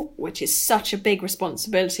 people, which is such a big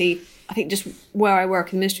responsibility. I think just where I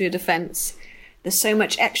work in the Ministry of Defence, there's so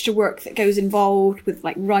much extra work that goes involved with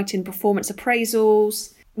writing performance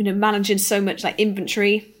appraisals, managing so much like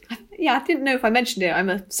inventory. Yeah, I didn't know if I mentioned it. I'm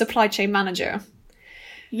a supply chain manager.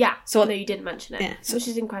 Yeah, so no, you didn't mention it, which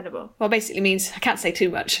is incredible. Well, basically means I can't say too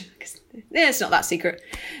much, because it's not that secret.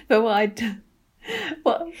 But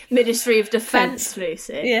what Ministry of Defence,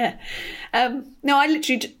 Lucy. Yeah. No, I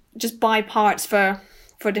literally just buy parts for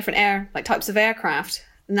different types of aircraft,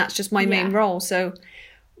 and that's just my main role. So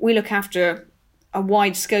we look after a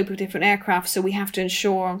wide scope of different aircraft, so we have to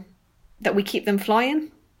ensure that we keep them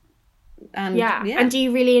flying. And And do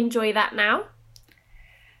you really enjoy that now?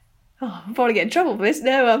 Oh, I'll probably get in trouble for this.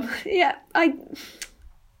 No, I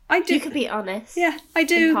do. You could be honest. Yeah, I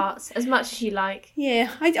do. In parts, as much as you like.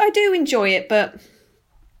 Yeah, I do enjoy it, but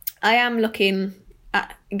I am looking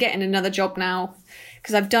at getting another job now,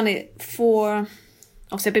 because I've done it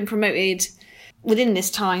obviously I've been promoted within this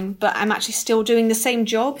time, but I'm actually still doing the same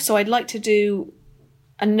job. So I'd like to do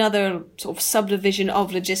another sort of subdivision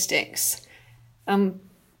of logistics,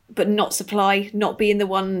 but not supply, not being the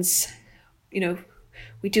ones,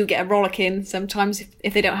 we do get a rollicking sometimes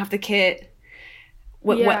if they don't have the kit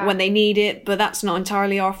when they need it, but that's not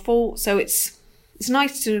entirely our fault. So it's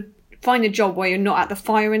nice to find a job where you're not at the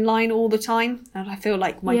firing line all the time. And I feel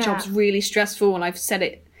like my job's really stressful, and I've said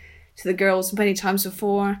it to the girls many times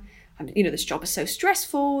before. This job is so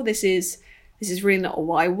stressful. This is really not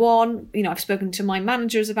what I want. I've spoken to my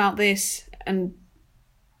managers about this, and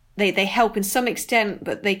they help in some extent,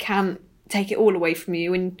 but they can't take it all away from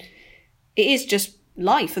you. And it is just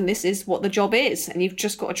life, and this is what the job is, and you've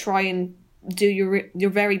just got to try and do your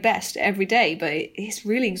very best every day, but it's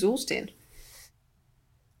really exhausting.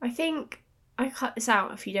 I think I cut this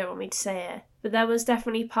out if you don't want me to say it, but there was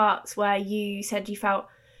definitely parts where you said you felt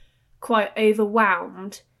quite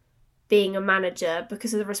overwhelmed being a manager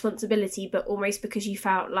because of the responsibility, but almost because you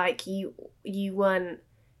felt like you weren't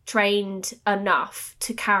trained enough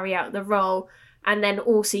to carry out the role, and then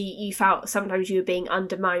also you felt sometimes you were being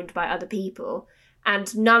undermined by other people.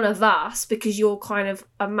 And none of us, because you're kind of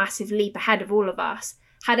a massive leap ahead of all of us,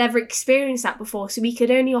 had ever experienced that before. So we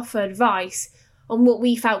could only offer advice on what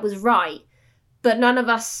we felt was right. But none of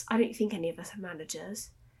us, I don't think any of us are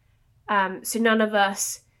managers. So none of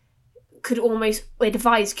us could almost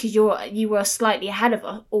advise, because you were slightly ahead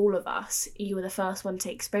of all of us. You were the first one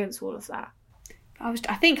to experience all of that. I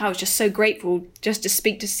think I was just so grateful just to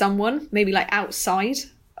speak to someone, maybe like outside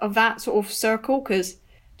of that sort of circle, because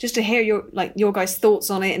just to hear your guys' thoughts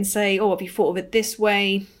on it and say, oh, have you thought of it this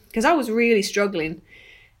way? Because I was really struggling.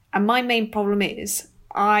 And my main problem is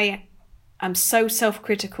I am so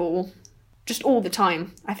self-critical just all the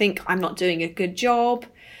time. I think I'm not doing a good job.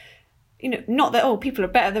 Not that, people are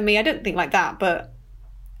better than me. I don't think like that. But,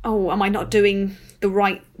 am I not doing the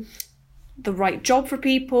right job for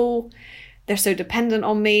people? They're so dependent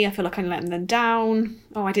on me. I feel like I'm letting them down.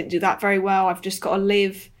 I didn't do that very well. I've just got to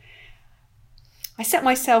live. I set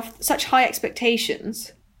myself such high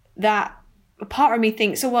expectations that a part of me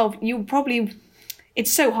thinks,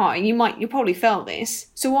 it's so high, you probably felt this,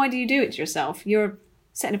 so why do you do it to yourself? You're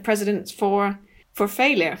setting a precedent for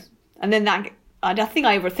failure. And then I think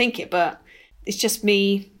I overthink it, but it's just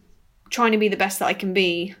me trying to be the best that I can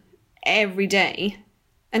be every day,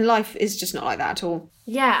 and life is just not like that at all.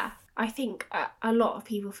 Yeah, I think a lot of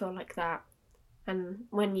people feel like that. And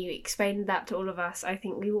when you explained that to all of us, I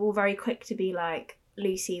think we were all very quick to be like,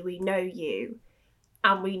 Lucy, we know you,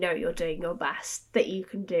 and we know you're doing your best that you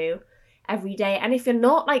can do every day. And if you're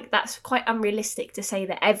not, that's quite unrealistic to say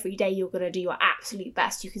that every day you're going to do your absolute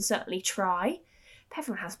best. You can certainly try. But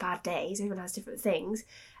everyone has bad days, everyone has different things.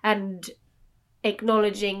 And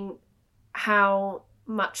acknowledging how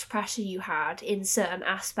much pressure you had in certain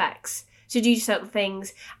aspects to do certain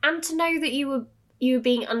things, and to know that you were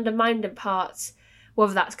being undermined in parts,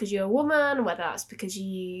 whether that's because you're a woman, whether that's because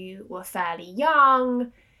you were fairly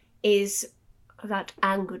young, that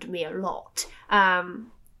angered me a lot.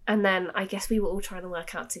 And then I guess we were all trying to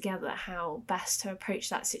work out together how best to approach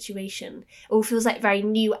that situation. It all feels like very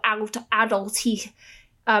new adulty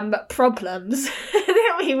problems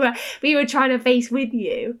that we were trying to face with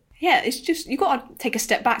you. Yeah, it's just, you've got to take a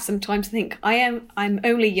step back sometimes and think, I'm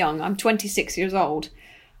only young, I'm 26 years old.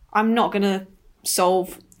 I'm not going to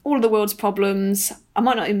solve all of the world's problems. I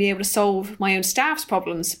might not even be able to solve my own staff's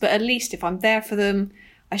problems, but at least if I'm there for them,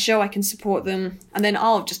 I show I can support them, and then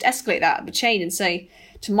I'll just escalate that up the chain and say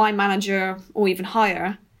to my manager, or even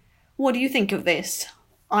higher, what do you think of this?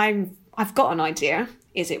 I've got an idea.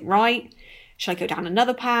 Is it right? Should I go down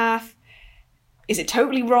another path? Is it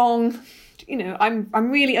totally wrong?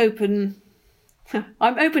 I'm really open.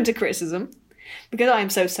 I'm open to criticism because I am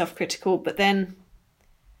so self-critical, but then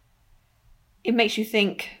it makes you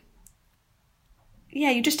think,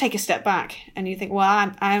 you just take a step back and you think, well,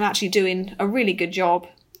 I'm actually doing a really good job.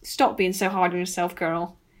 Stop being so hard on yourself,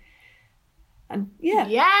 girl. And yeah.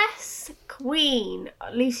 Yes, queen.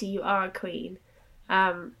 Lucy, you are a queen.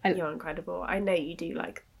 You're incredible. I know you do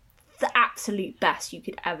like the absolute best you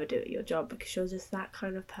could ever do at your job because you're just that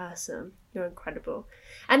kind of person. You're incredible.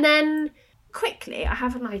 And then quickly, I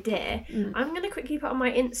have an idea. I'm going to quickly put on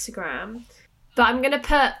my Instagram, but I'm going to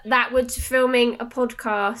put that we're filming a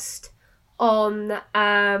podcast on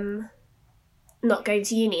not going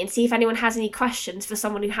to uni and see if anyone has any questions for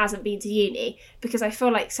someone who hasn't been to uni, because I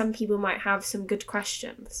feel like some people might have some good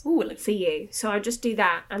questions for you. So I'll just do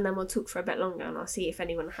that and then we'll talk for a bit longer and I'll see if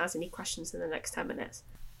anyone has any questions in the next 10 minutes.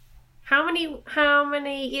 How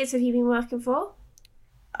many years have you been working for?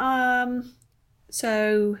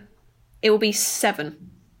 So it will be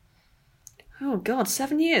 7. Oh God,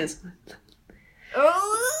 7 years.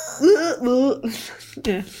 Oh.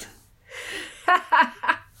 Yeah.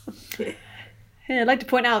 Yeah, I'd like to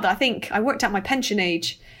point out that I think I worked out my pension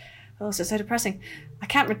age. Oh, so depressing. I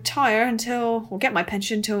can't retire get my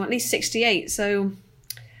pension until at least 68, so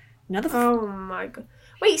another... Oh my God.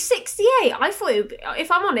 Wait, 68? I thought it would be,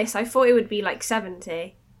 if I'm honest, I thought it would be like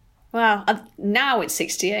 70. Well, now it's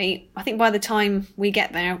 68. I think by the time we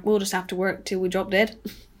get there, we'll just have to work till we drop dead.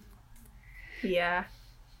 Yeah.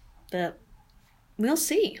 But we'll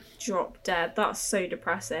see. Drop dead. That's so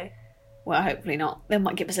depressing. Well, hopefully not. They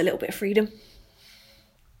might give us a little bit of freedom.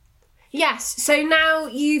 Yes, so now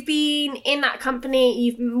you've been in that company,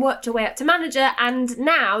 you've worked your way up to manager, and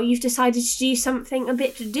now you've decided to do something a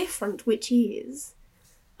bit different, which is...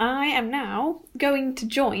 I am now going to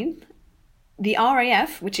join the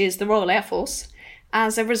RAF, which is the Royal Air Force,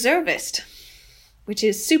 as a reservist, which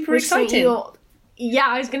is super exciting. Yeah,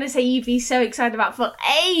 I was going to say you'd be so excited about for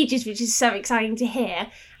ages, which is so exciting to hear.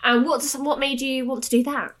 And what made you want to do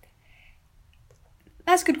that?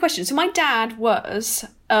 That's a good question. So my dad was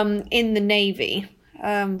in the Navy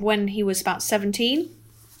when he was about 17.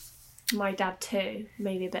 My dad too,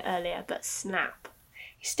 maybe a bit earlier, but snap.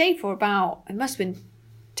 He stayed for about, it must have been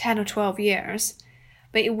 10 or 12 years,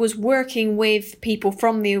 but it was working with people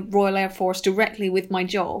from the Royal Air Force directly with my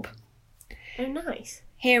job. Oh, nice.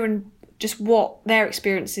 Hearing just what their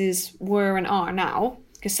experiences were and are now,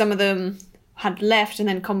 because some of them had left and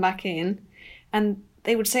then come back in, and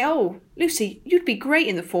they would say, "Oh, Lucy, you'd be great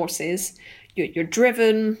in the forces. You're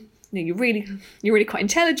driven. You're really quite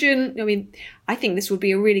intelligent. I mean, I think this would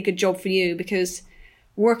be a really good job for you because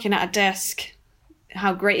working at a desk,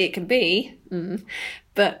 how great it can be,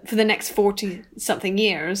 but for the next 40-something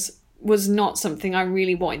years was not something I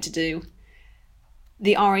really wanted to do.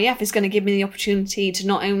 The RAF is going to give me the opportunity to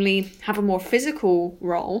not only have a more physical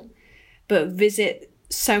role, but visit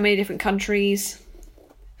so many different countries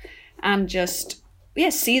and just,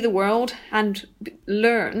 see the world and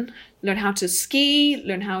learn how to ski,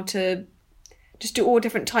 learn how to just do all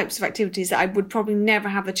different types of activities that I would probably never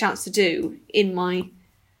have the chance to do in my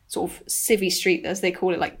sort of civvy street, as they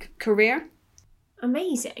call it, like career."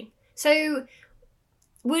 Amazing. So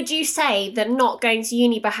would you say that not going to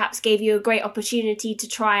uni perhaps gave you a great opportunity to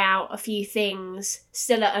try out a few things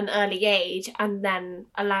still at an early age and then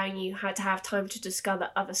allowing you to have time to discover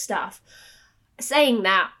other stuff? Saying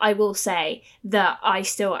that, I will say that I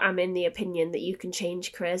still am in the opinion that you can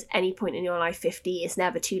change careers any point in your life. 50 is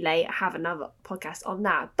never too late. I have another podcast on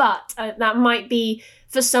that. But that might be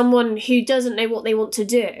for someone who doesn't know what they want to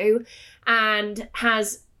do and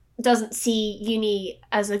doesn't see uni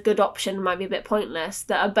as a good option, might be a bit pointless,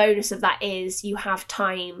 that a bonus of that is you have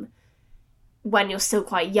time when you're still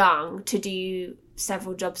quite young to do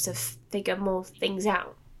several jobs to figure more things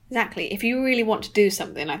out. Exactly. If you really want to do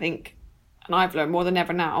something, I think, and I've learned more than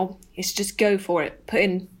ever now, is just go for it.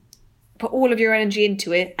 Put all of your energy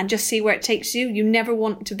into it and just see where it takes you. You never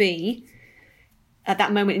want to be at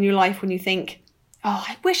that moment in your life when you think, "Oh,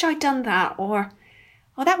 I wish I'd done that," or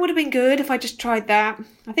 "Oh, that would have been good if I just tried that."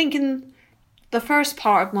 I think in the first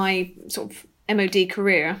part of my sort of MOD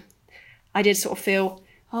career, I did sort of feel,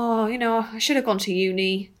 "Oh, I should have gone to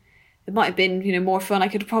uni. It might have been, more fun. I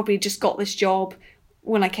could have probably just got this job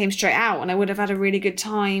when I came straight out and I would have had a really good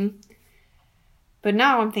time." But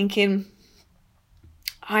now I'm thinking,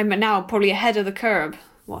 I'm now probably ahead of the curve.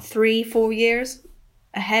 3-4 years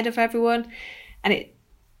ahead of everyone? And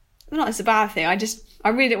it's a bad thing. I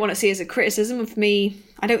really don't want to see it as a criticism of me.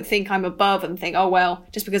 I don't think I'm above and think, "Oh, well,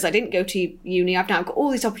 just because I didn't go to uni, I've now got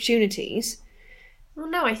all these opportunities." Well,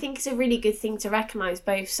 no, I think it's a really good thing to recognise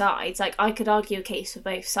both sides. Like, I could argue a case for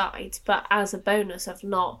both sides, but as a bonus of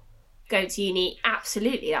not going to uni,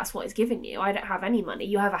 absolutely, that's what it's given you. I don't have any money.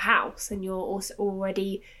 You have a house and you're also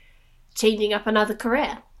already changing up another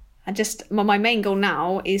career. my main goal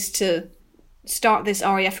now is to start this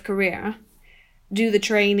RAF career, do the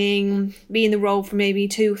training, be in the role for maybe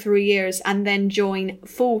 2-3 years, and then join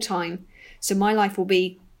full time. So my life will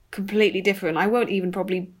be completely different. I won't even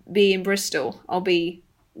probably be in Bristol. I'll be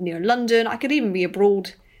near London. I could even be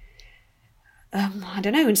abroad. I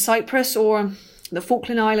don't know, in Cyprus or the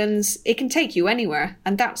Falkland Islands. It can take you anywhere,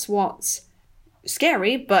 and that's what's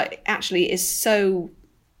scary, but actually is so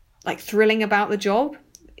thrilling about the job.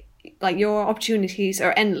 Your opportunities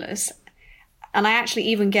are endless, and I actually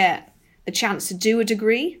even get the chance to do a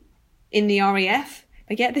degree in the RAF.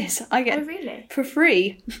 I get this. I get really? For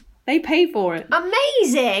free. They pay for it.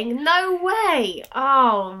 Amazing! No way!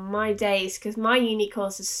 Oh, my days, because my uni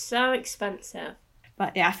course is so expensive.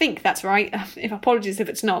 But yeah, I think that's right. If apologies if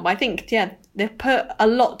it's not, but I think, they've put a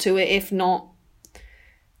lot to it, if not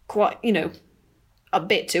quite, a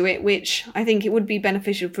bit to it, which I think it would be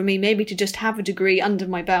beneficial for me maybe to just have a degree under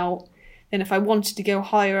my belt. Then if I wanted to go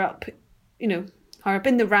higher up in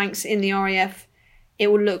the ranks in the RAF, it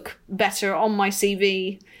will look better on my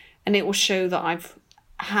CV, and it will show that I've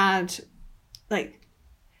had like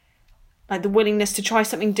the willingness to try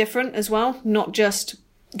something different as well, not just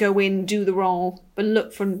go in, do the role, but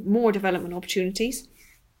look for more development opportunities.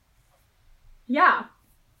 Yeah,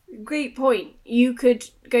 great point. You could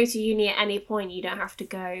go to uni at any point. You don't have to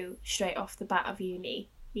go straight off the bat of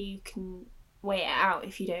uni. You can wait it out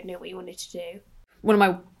if you don't know what you wanted to do. One of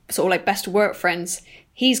my sort of best work friends,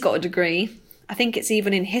 he's got a degree. I think it's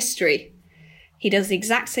even in history. He does the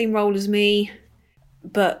exact same role as me,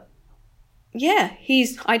 but yeah,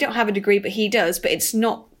 I don't have a degree, but he does, but it's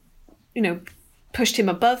not, pushed him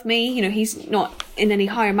above me. He's not in any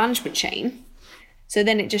higher management chain. So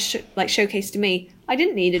then it just showcased to me, I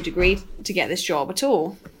didn't need a degree to get this job at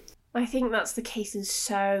all. I think that's the case in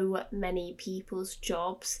so many people's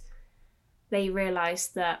jobs. They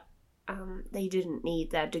realised that they didn't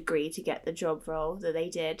need their degree to get the job role that they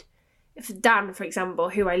did. If Dan, for example,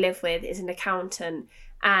 who I live with, is an accountant,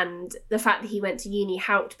 and the fact that he went to uni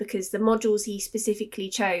helped because the modules he specifically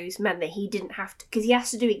chose meant that he didn't have to, because he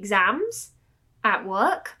has to do exams at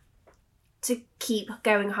work to keep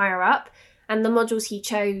going higher up, and the modules he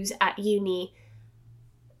chose at uni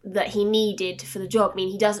that he needed for the job mean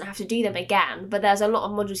he doesn't have to do them again, but there's a lot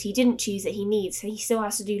of modules he didn't choose that he needs, so he still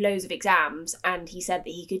has to do loads of exams, and he said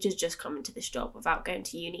that he could just come into this job without going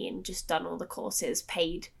to uni and just done all the courses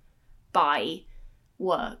paid by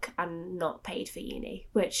work and not paid for uni,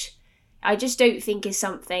 which I just don't think is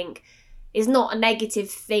not a negative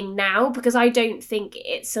thing now, because I don't think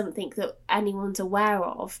it's something that anyone's aware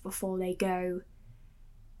of before they go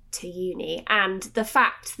to uni. And the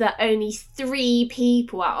fact that only 3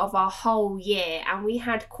 people out of our whole year, and we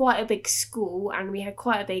had quite a big school and we had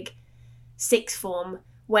quite a big sixth form,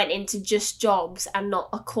 went into just jobs and not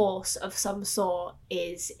a course of some sort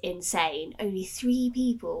is insane. Only 3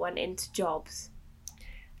 people went into jobs.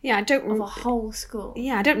 Yeah, of a whole school.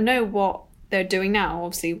 Yeah, I don't know what they're doing now,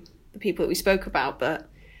 obviously the people that we spoke about, but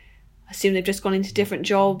I assume they've just gone into different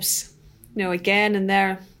jobs, again, and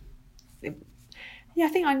I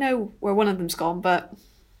think I know where one of them's gone, but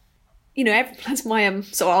that's my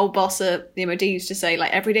sort of old boss at the MOD used to say,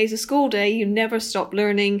 every day's a school day. You never stop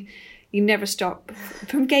learning, you never stop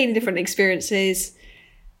from gaining different experiences,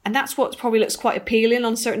 and that's what probably looks quite appealing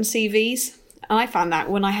on certain CVs. And I found that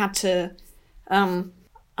when I had to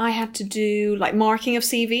do marking of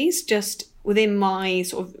CVs just within my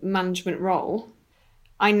sort of management role.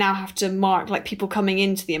 I now have to mark people coming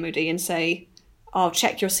into the MOD and say, "I'll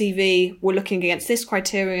check your CV, we're looking against this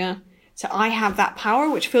criteria." So I have that power,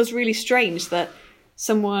 which feels really strange that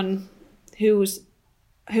someone who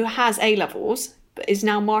has A-levels but is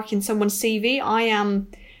now marking someone's CV. I am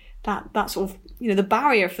that sort of, the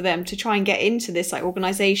barrier for them to try and get into this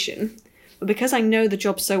organisation. But because I know the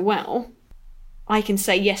job so well, I can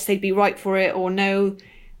say yes, they'd be right for it, or no,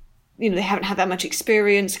 they haven't had that much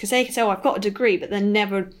experience, because they can say, "Oh, I've got a degree," but then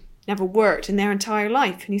never worked in their entire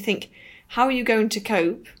life. And you think, how are you going to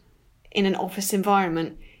cope in an office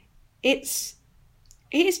environment? It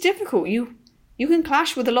is difficult. You can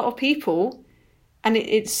clash with a lot of people, and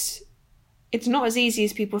it's not as easy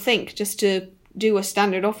as people think just to do a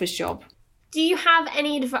standard office job. Do you have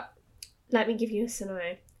any advice? Let me give you a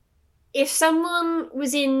scenario. If someone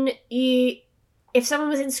was in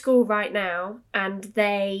school right now and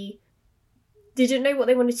they didn't know what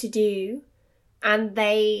they wanted to do, and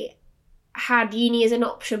they had uni as an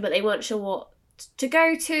option but they weren't sure what to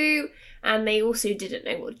go to, and they also didn't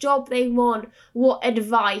know what job they want, what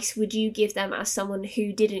advice would you give them as someone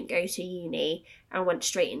who didn't go to uni and went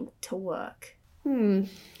straight into work?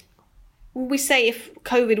 We say if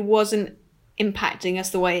COVID wasn't impacting us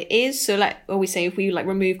the way it is. So like always say, if we like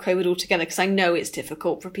remove COVID altogether, because I know it's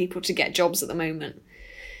difficult for people to get jobs at the moment.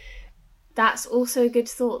 That's also a good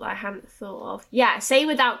thought that I hadn't thought of. Yeah, say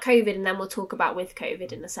without COVID, and then we'll talk about with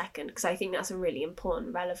COVID in a second, because I think that's a really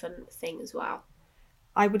important, relevant thing as well.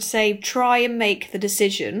 I would say try and make the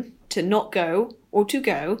decision to not go or to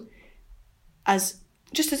go as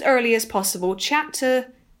early as possible. Chat to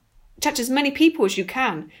as many people as you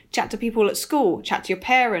can. Chat to people at school, chat to your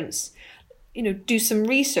parents, do some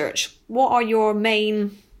research. What are your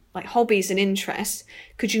main like hobbies and interests?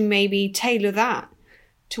 Could you maybe tailor that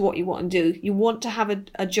to what you want to do? You want to have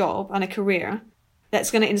a job and a career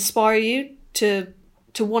that's going to inspire you to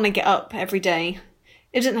want to get up every day.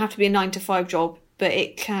 It doesn't have to be a 9-to-5 job, but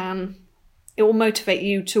it will motivate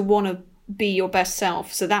you to want to be your best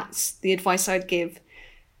self. So that's the advice I'd give.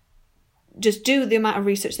 Just do the amount of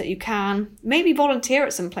research that you can. Maybe volunteer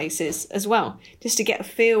at some places as well, just to get a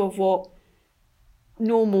feel of what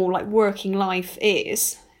normal like working life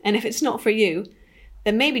is. And if it's not for you,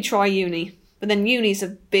 then maybe try uni. But then uni's a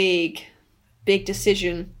big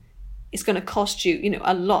decision. It's going to cost you,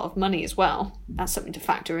 a lot of money as well. That's something to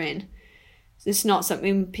factor in. It's not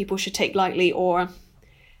something people should take lightly, or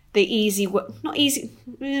the not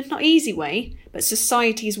easy way, but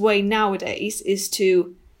society's way nowadays is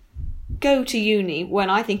to go to uni,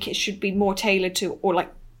 when I think it should be more tailored to, or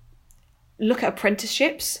like look at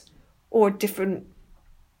apprenticeships or different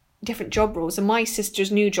job roles. And my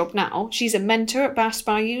sister's new job now, she's a mentor at Bath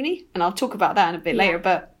Spa Uni, and I'll talk about that in a bit later,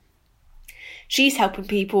 but she's helping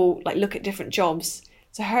people like look at different jobs.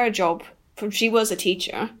 So her job, she was a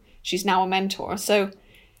teacher, she's now a mentor. So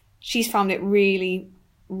she's found it really,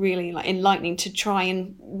 really like enlightening to try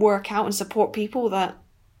and work out and support people that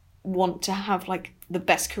want to have like the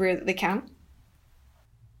best career that they can.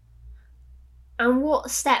 And what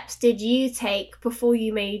steps did you take before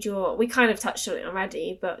you made we kind of touched on it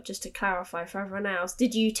already, but just to clarify for everyone else,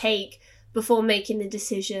 did you take before making the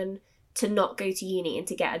decision to not go to uni and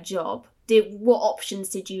to get a job? What options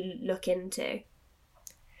did you look into?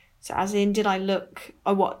 So as in, did I look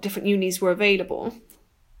at what different unis were available?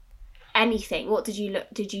 Anything. What did you look?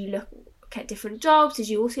 Did you look at different jobs? Did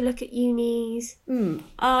you also look at unis?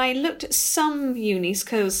 I looked at some unis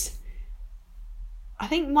because I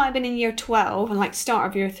think it might have been in year 12 and like start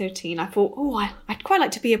of year 13. I thought, I'd quite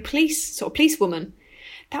like to be a policewoman.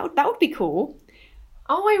 That would be cool.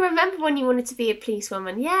 Oh, I remember when you wanted to be a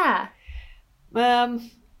policewoman. Yeah.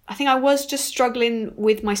 I think I was just struggling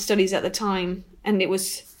with my studies at the time, and it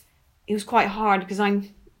was quite hard because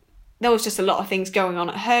there was just a lot of things going on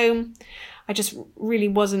at home. I just really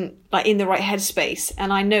wasn't like in the right headspace,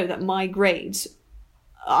 and I know that my grades,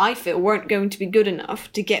 I feel, weren't going to be good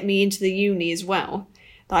enough to get me into the uni as well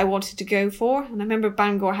that I wanted to go for. And I remember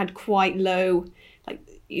Bangor had quite low, like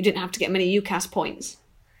you didn't have to get many UCAS points.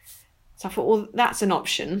 So I thought, well, that's an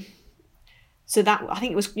option. So that, I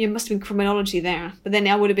think it must have been criminology there. But then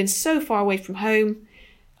I would have been so far away from home.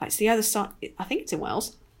 Like it's the other side, I think it's in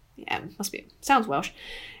Wales. Yeah, must be. Sounds Welsh.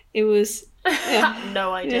 It was. Yeah,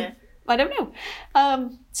 no idea. Yeah, I don't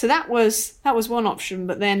know. So that was one option.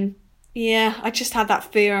 But then, yeah, I just had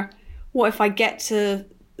that fear. What if I get to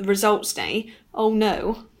the results day? Oh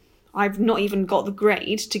no, I've not even got the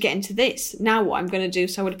grade to get into this. Now what I'm going to do?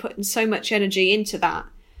 So I would have put in so much energy into that,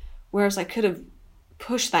 whereas I could have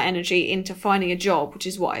pushed that energy into finding a job, which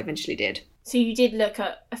is what I eventually did. So you did look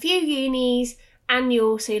at a few unis, and you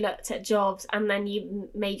also looked at jobs, and then you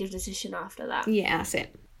made your decision after that. Yeah, that's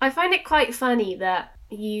it. I find it quite funny that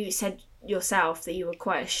you said yourself that you were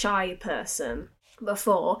quite a shy person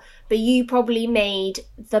before, but you probably made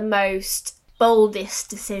the most boldest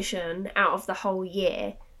decision out of the whole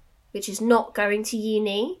year, which is not going to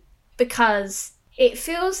uni, because it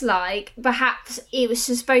feels like perhaps it was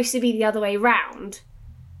supposed to be the other way round.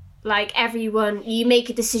 Like everyone, you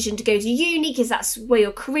make a decision to go to uni because that's where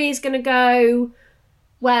your career's going to go.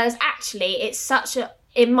 Whereas actually it's such a,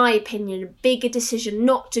 in my opinion, a bigger decision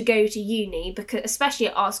not to go to uni, because especially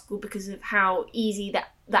at our school, because of how easy the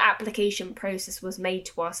application process was made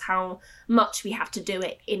to us, how much we have to do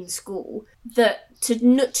it in school, that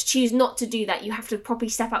to choose not to do that, you have to properly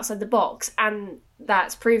step outside the box. And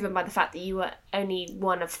that's proven by the fact that you were only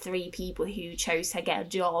one of 3 people who chose to get a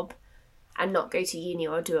job and not go to uni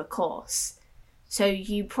or do a course. So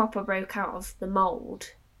you proper broke out of the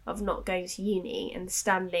mould of not going to uni and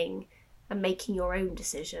standing and making your own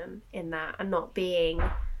decision in that, and not being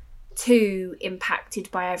too impacted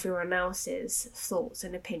by everyone else's thoughts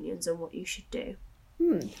and opinions on what you should do.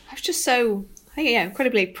 I was just so,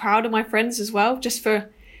 incredibly proud of my friends as well, just for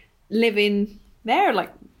living their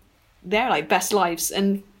best lives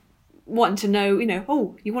and wanting to know,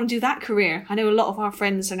 oh, you want to do that career? I know a lot of our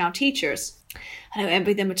friends are now teachers. I don't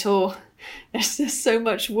envy them at all. There's just so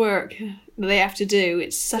much work that they have to do.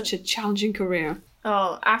 It's such a challenging career.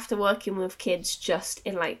 Oh, after working with kids just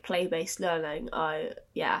in like play-based learning, I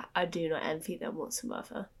do not envy them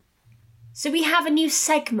whatsoever. So we have a new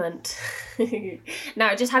segment. Now,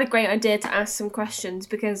 I just had a great idea to ask some questions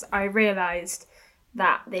because I realised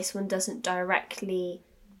that this one doesn't directly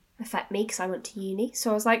affect me because I went to uni.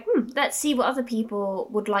 So I was like, let's see what other people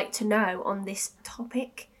would like to know on this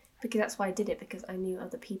topic, because that's why I did it, because I knew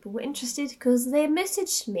other people were interested because they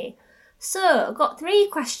messaged me. So I've got 3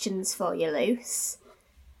 questions for you, Luce.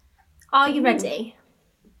 Are you ready?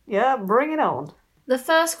 Yeah, bring it on. The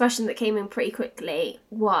first question that came in pretty quickly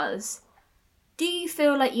was, do you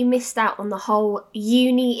feel like you missed out on the whole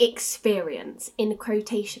uni experience, in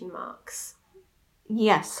quotation marks?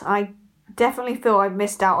 Yes, I definitely feel I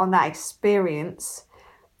missed out on that experience.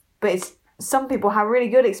 But some people have really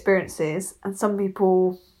good experiences and some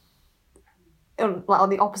people on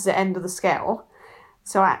the opposite end of the scale.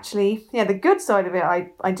 So actually, the good side of it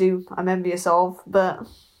I'm envious of, but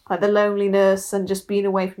like the loneliness and just being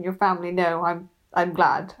away from your family, no, I'm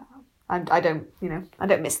glad. I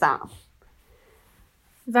don't miss that.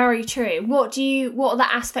 Very true. What are the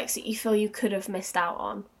aspects that you feel you could have missed out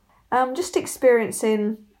on? Just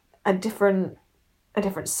experiencing a different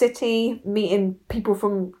city, meeting people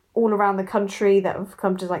from all around the country that have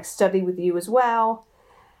come to like study with you as well.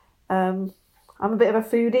 I'm a bit of a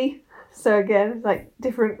foodie, so again, like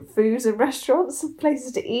different foods and restaurants and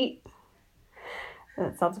places to eat.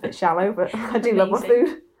 That sounds a bit shallow, but I do love my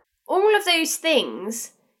food. All of those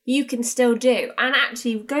things you can still do. And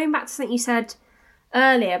actually, going back to something you said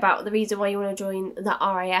earlier about the reason why you want to join the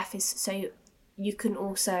RAF is so you can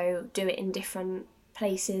also do it in different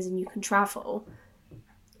places and you can travel.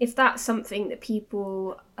 If that's something that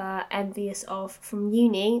people are envious of from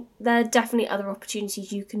uni, there are definitely other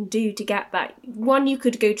opportunities you can do to get that. One, you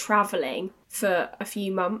could go travelling for a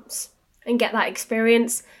few months and get that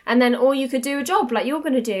experience, and then or you could do a job like you're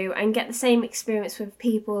going to do and get the same experience with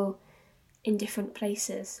people in different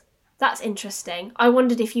places. That's interesting. I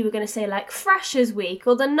wondered if you were going to say like Freshers Week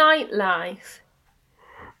or the nightlife.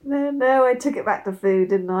 No, I took it back to food,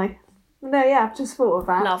 didn't I? No, yeah, I've just thought of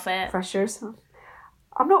that. Love it. Freshers.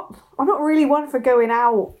 I'm not really one for going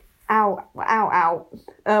out.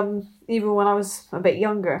 Even when I was a bit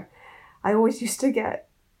younger, I always used to get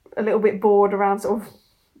a little bit bored around sort of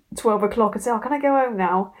 12 o'clock and say, can I go home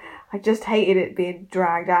now? I just hated it being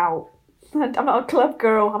dragged out. I'm not a club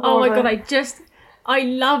girl. Oh my God, I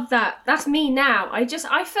love that. That's me now. I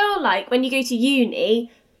feel like when you go to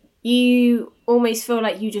uni, you almost feel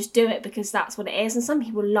like you just do it because that's what it is. And some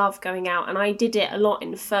people love going out, and I did it a lot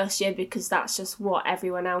in the first year because that's just what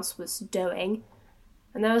everyone else was doing.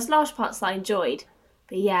 And there was large parts that I enjoyed.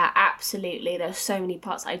 But yeah, absolutely, there's so many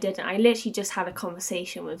parts I didn't. I literally just had a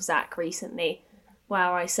conversation with Zach recently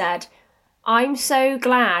where I said, I'm so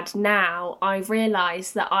glad now I've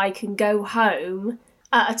realised that I can go home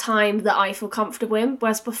at a time that I feel comfortable in,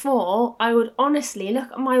 whereas before I would honestly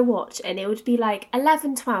look at my watch and it would be like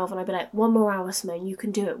 11, 12 and I'd be like, 1 more hour, Simone, you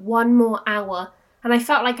can do it, 1 more hour. And I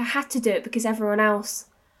felt like I had to do it because everyone else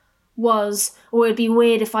was, or it'd be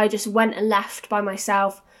weird if I just went and left by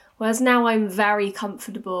myself, whereas now I'm very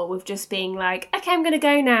comfortable with just being like, okay, I'm going to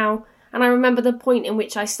go now. And I remember the point in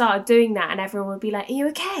which I started doing that and everyone would be like, are you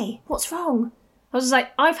okay? What's wrong? I was just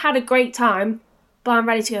like, I've had a great time, but I'm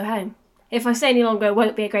ready to go home. If I stay any longer, it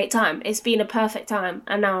won't be a great time. It's been a perfect time,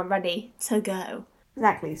 and now I'm ready to go.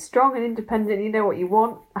 Exactly. Strong and independent, you know what you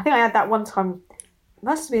want. I think I had that one time,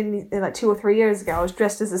 must have been like 2 or 3 years ago, I was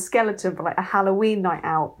dressed as a skeleton for like a Halloween night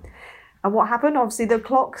out. And what happened? Obviously the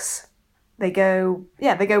clocks, they go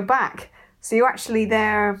back. So you're actually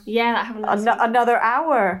there that happened another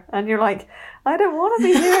hour, and you're like, I don't want to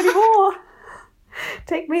be here anymore.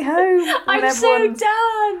 Take me home. I'm so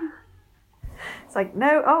done. It's like,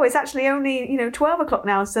 no, it's actually only, 12 o'clock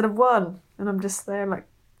now instead of 1. And I'm just there, like,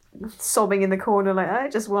 sobbing in the corner, like, I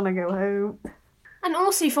just want to go home. And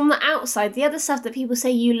also, from the outside, the other stuff that people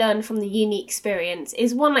say you learn from the uni experience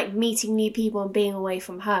is one, like, meeting new people and being away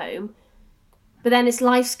from home. But then it's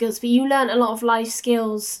life skills. But you learn a lot of life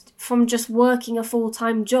skills from just working a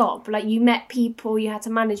full-time job. Like, you met people, you had to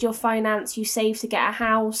manage your finance, you saved to get a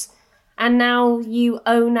house, and now you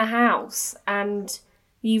own a house, and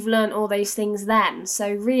you've learned all those things then.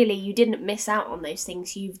 So really, you didn't miss out on those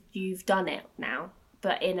things. You've done it now,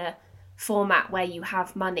 but in a format where you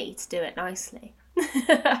have money to do it nicely.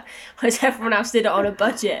 Whereas everyone else did it on a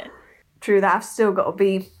budget. True that. I've still got to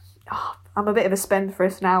be... I'm a bit of a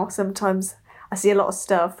spendthrift now. Sometimes I see a lot of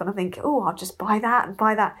stuff and I think, I'll just buy that and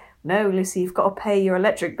buy that. no, Lucy, you've got to pay your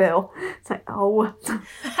electric bill. It's like, oh.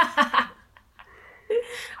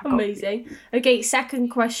 Amazing. Okay, second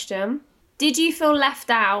question. Did you feel left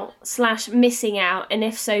out / missing out? And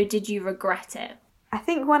if so, did you regret it? I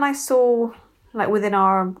think when I saw, like within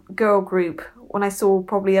our girl group, when I saw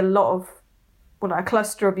probably a lot of, well, a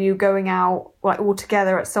cluster of you going out like all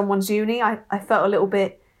together at someone's uni, I felt a little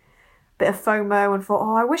bit of FOMO and thought,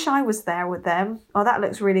 oh, I wish I was there with them. Oh, that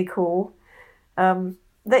looks really cool. It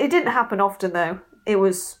didn't happen often though. It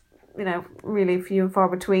was, really few and far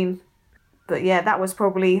between. But yeah, that was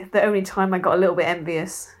probably the only time I got a little bit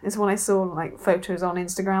envious, is when I saw like photos on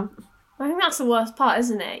Instagram. I think that's the worst part,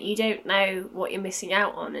 isn't it? You don't know what you're missing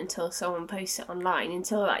out on until someone posts it online.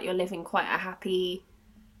 Until that, you're living quite a happy.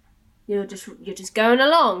 You're just going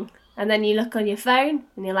along, and then you look on your phone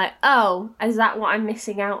and you're like, oh, is that what I'm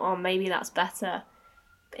missing out on? Maybe that's better.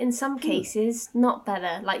 But in some cases, not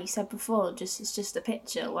better. Like you said before, it's just a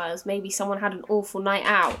picture. Whereas maybe someone had an awful night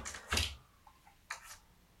out.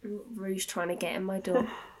 Rouge trying to get in my door.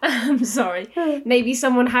 I'm sorry. Maybe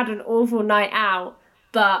someone had an awful night out,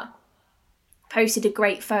 but posted a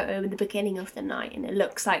great photo in the beginning of the night, and it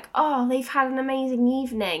looks like, oh, they've had an amazing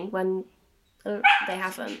evening, when they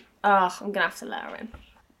haven't. Oh, I'm gonna have to let her in.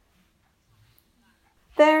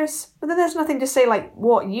 There's nothing to say like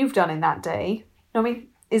what you've done in that day.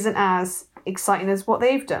 Isn't as exciting as what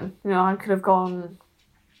they've done. I could have gone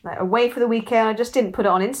like away for the weekend. I just didn't put it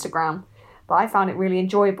on Instagram. But I found it really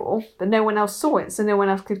enjoyable, but no one else saw it, so no one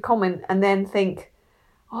else could comment and then think,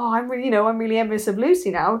 oh, I'm really envious of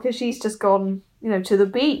Lucy now because she's just gone, to the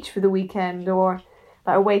beach for the weekend or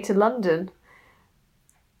like away to London.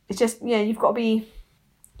 It's just, you've got to be,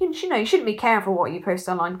 you shouldn't be careful what you post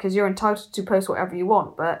online because you're entitled to post whatever you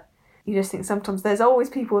want, but you just think sometimes there's always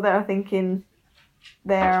people that are thinking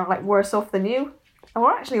they're like worse off than you, and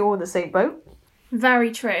we're actually all in the same boat.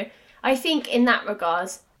 Very true. I think in that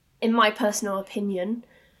regards, in my personal opinion,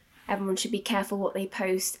 everyone should be careful what they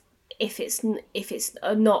post if it's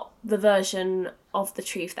not the version of the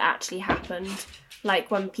truth that actually happened.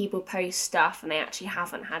 Like when people post stuff and they actually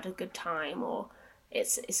haven't had a good time, or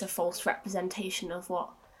it's a false representation of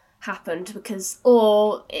what happened,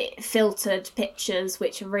 or it filtered pictures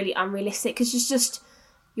which are really unrealistic, because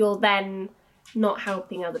you're then not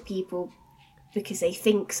helping other people because they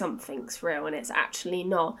think something's real and it's actually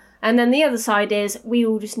not. And then the other side is we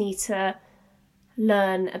all just need to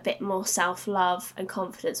learn a bit more self-love and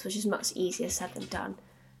confidence, which is much easier said than done,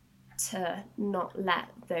 to not let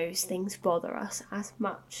those things bother us as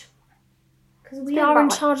much. Because we are in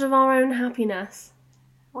charge of our own happiness.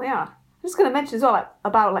 We are. I'm just going to mention as well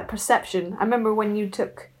about perception. I remember when you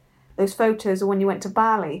took those photos or when you went to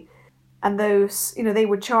Bali, and those, they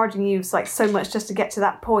were charging you like so much just to get to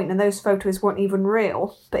that point, and those photos weren't even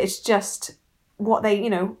real, but it's just what they,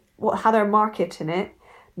 how they're marketing it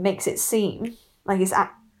makes it seem like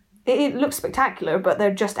it looks spectacular, but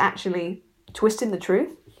they're just actually twisting the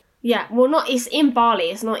truth. Yeah, well, it's in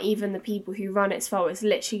Bali. It's not even the people who run its fault. It's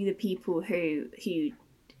literally the people who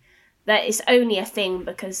that it's only a thing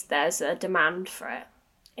because there's a demand for it.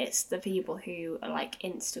 It's the people who are like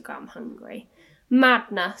Instagram hungry.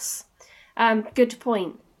 Madness. Good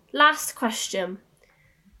point. Last question.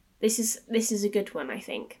 This is a good one, I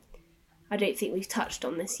think. I don't think we've touched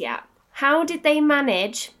on this yet. How did they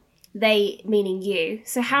manage, they meaning you,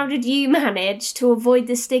 so how did you manage to avoid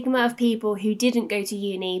the stigma of people who didn't go to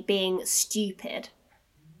uni being stupid?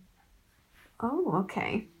 Oh,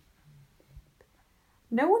 okay.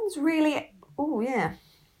 No one's really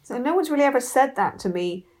ever said that to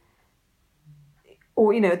me,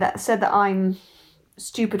 or, that said that I'm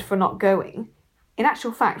stupid for not going. In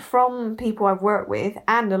actual fact, from people I've worked with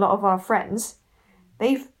and a lot of our friends,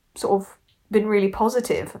 they've sort of been really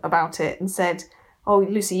positive about it and said, oh,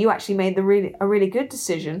 Lucy, you actually made a really good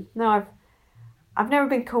decision. No, I've never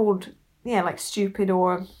been called, stupid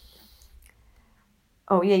or,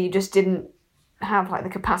 oh yeah, you just didn't have the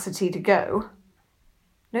capacity to go.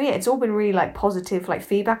 No, yeah, it's all been really positive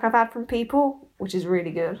feedback I've had from people, which is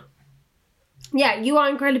really good. Yeah, you are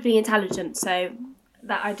incredibly intelligent, so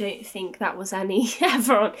that I don't think that was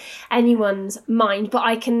ever on anyone's mind. But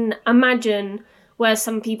I can imagine where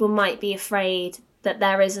some people might be afraid that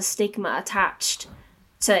there is a stigma attached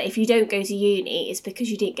to if you don't go to uni, it's because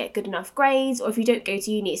you didn't get good enough grades, or if you don't go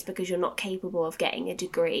to uni, it's because you're not capable of getting a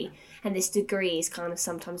degree. And this degree is kind of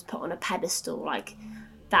sometimes put on a pedestal,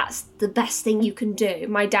 that's the best thing you can do.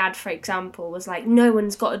 My dad, for example, was like, no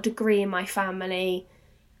one's got a degree in my family.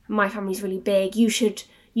 My family's really big. You should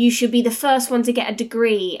you should be the first one to get a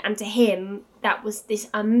degree, and to him that was this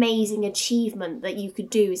amazing achievement that you could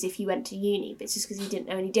do as if you went to uni, but it's just because he didn't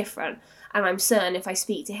know any different. And I'm certain if I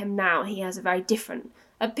speak to him now, he has a very different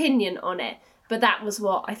opinion on it. But that was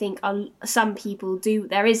what I think some people do.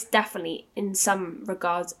 There is definitely, in some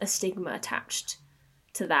regards, a stigma attached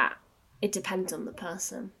to that. It depends on the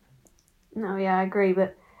person. No, yeah, I agree,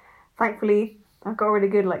 but thankfully I've got a really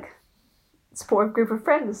good, supportive group of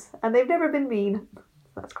friends, and they've never been mean.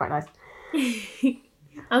 That's quite nice.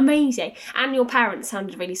 Amazing. And your parents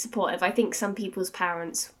sounded really supportive. I think some people's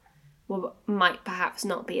parents might perhaps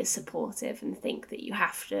not be as supportive and think that you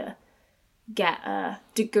have to get a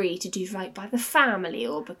degree to do right by the family,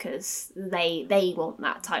 or because they want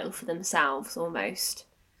that title for themselves almost.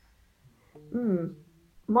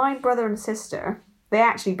 My brother and sister, they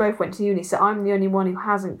actually both went to uni, so I'm the only one who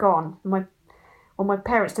hasn't gone. My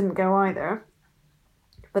parents didn't go either,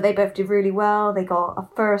 but they both did really well. They got a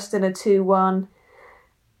first and a 2-1.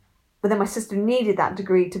 But then my sister needed that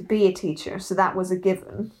degree to be a teacher, so that was a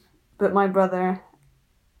given. But my brother,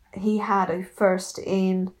 he had a first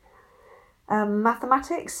in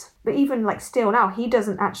mathematics. But even still now, he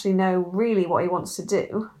doesn't actually know really what he wants to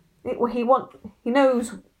do. He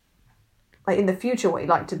knows in the future what he'd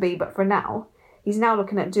like to be, but for now, he's now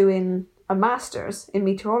looking at doing a master's in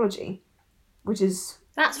meteorology, which is...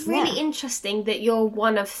 That's really interesting that you're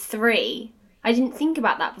one of 3. I didn't think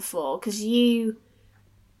about that before, because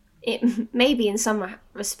it maybe in some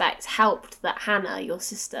respects helped that Hannah, your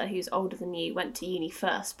sister, who's older than you, went to uni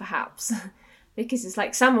first, perhaps. Because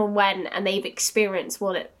it's someone went and they've experienced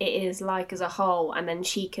what it is like as a whole, and then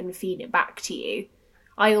she can feed it back to you.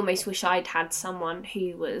 I almost wish I'd had someone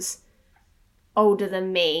who was older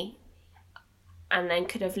than me and then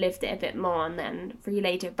could have lived it a bit more and then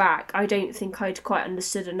relayed it back. I don't think I'd quite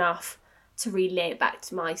understood enough to relay it back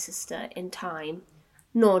to my sister in time.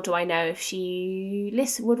 Nor do I know if she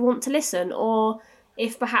would want to listen, or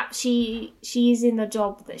if perhaps she is in a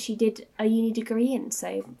job that she did a uni degree in,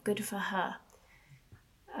 so good for her.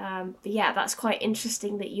 But yeah, that's quite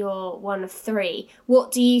interesting that you're one of 3.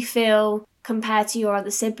 What do you feel compared to your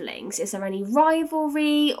other siblings? Is there any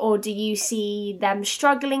rivalry, or do you see them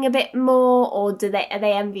struggling a bit more, or are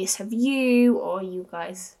they envious of you, or are you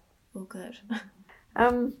guys all good? I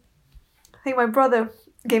think my brother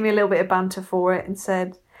gave me a little bit of banter for it and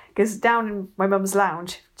said, because down in my mum's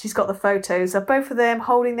lounge, she's got the photos of both of them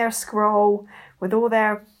holding their scroll with all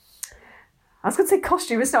their, I was going to say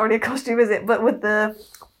costume, it's not really a costume, is it? But with the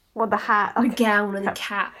hat. The gown and the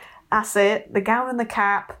cap. That's it, the gown and the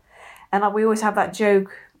cap. And we always have that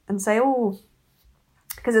joke and say,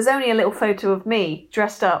 because there's only a little photo of me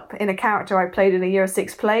dressed up in a character I played in a Year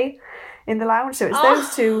 6 play in the lounge. So it's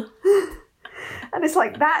those two. And it's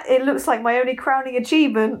that, it looks like my only crowning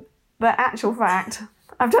achievement. But actual fact,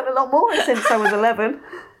 I've done a lot more since I was 11.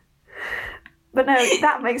 But no,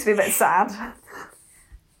 that makes me a bit sad.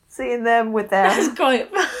 Seeing them with their... That's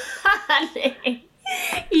quite funny.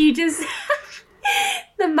 You just...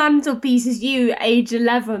 The mantelpiece is you, age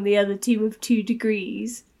 11, the other two with 2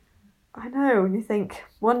 degrees. I know, and you think,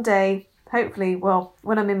 one day, hopefully,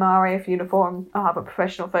 when I'm in my RAF uniform, I'll have a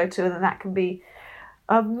professional photo, and then that can be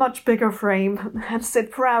a much bigger frame and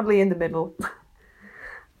sit proudly in the middle.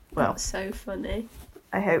 Well, that's so funny.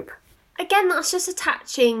 I hope. Again, that's just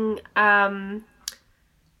attaching, kind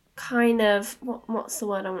of, what's the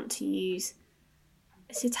word I want to use?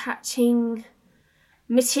 It's attaching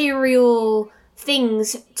material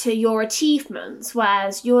things to your achievements,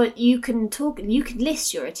 whereas you can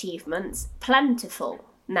list your achievements plentiful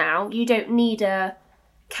now. You don't need a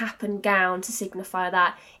cap and gown to signify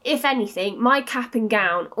that. If anything, my cap and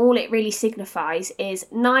gown, all it really signifies is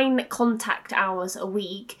 9 contact hours a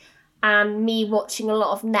week and me watching a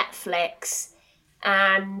lot of Netflix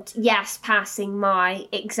and, yes, passing my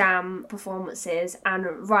exam performances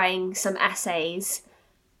and writing some essays.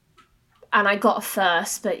 And I got a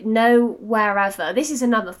first, but nowhere ever, this is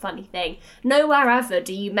another funny thing, nowhere ever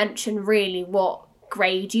do you mention really what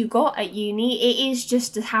grade you got at uni. It is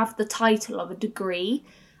just to have the title of a degree,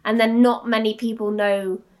 and then not many people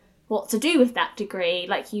know what to do with that degree.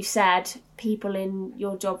 Like you said, people in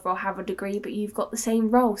your job role have a degree, but you've got the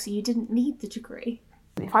same role, so you didn't need the degree.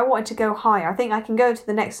 If I wanted to go higher, I think I can go to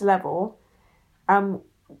the next level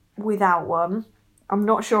without one. I'm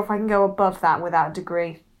not sure if I can go above that without a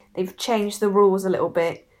degree. They've changed the rules a little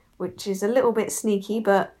bit, which is a little bit sneaky,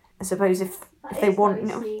 but I suppose if they want...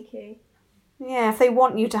 Sneaky. Yeah, if they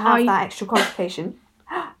want you to have that extra qualification...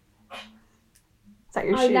 Is that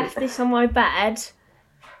your shoe? I left this on my bed,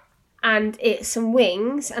 and it's some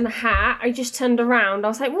wings and a hat. I just turned around. I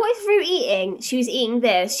was like, what is Rue eating? She was eating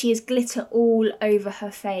this. She has glitter all over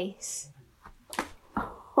her face.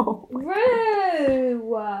 Oh,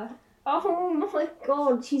 Rue! Oh my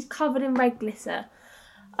god, she's covered in red glitter.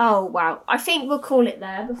 Oh wow. I think we'll call it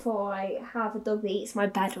there before I have a dog that eats my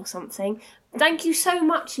bed or something. Thank you so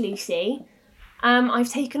much, Lucy. I've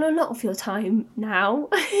taken a lot of your time now.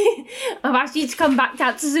 I've asked you to come back to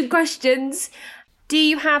answer some questions. Do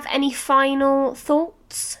you have any final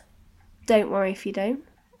thoughts? Don't worry if you don't.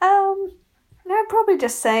 I'd probably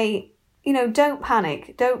just say, don't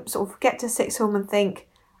panic. Don't sort of get to sixth form and think,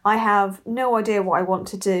 I have no idea what I want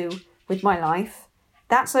to do with my life.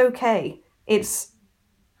 That's okay. It's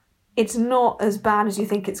not as bad as you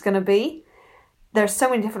think it's going to be. There's so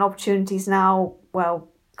many different opportunities now. Well,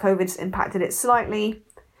 COVID's impacted it slightly,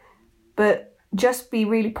 but just be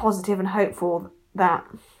really positive and hopeful that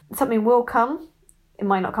something will come. It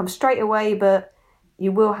might not come straight away, but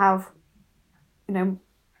you will have,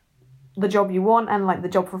 the job you want and like the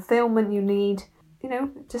job fulfillment you need,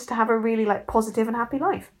 just to have a really like positive and happy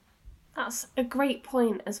life. That's a great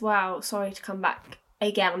point as well. Sorry to come back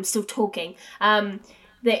again. I'm still talking.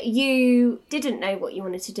 That you didn't know what you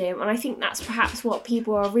wanted to do, and I think that's perhaps what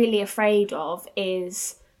people are really afraid of,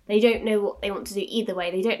 is they don't know what they want to do either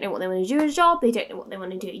way. They don't know what they want to do at a job, they don't know what they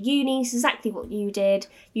want to do at uni. It's exactly what you did.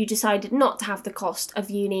 You decided not to have the cost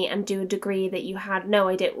of uni and do a degree that you had no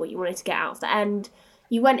idea what you wanted to get out of the end.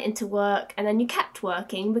 You went into work and then you kept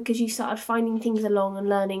working because you started finding things along and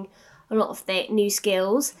learning a lot of the new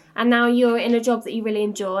skills, and now you're in a job that you really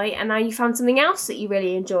enjoy, and now you found something else that you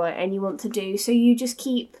really enjoy and you want to do, so you just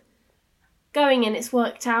keep going, and it's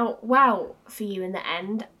worked out well for you in the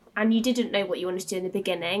end. And you didn't know what you wanted to do in the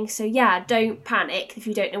beginning, so yeah, don't panic if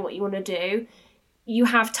you don't know what you want to do. You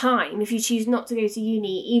have time. If you choose not to go to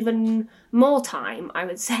uni, even more time, I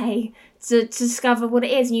would say, to discover what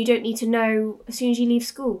it is, and you don't need to know as soon as you leave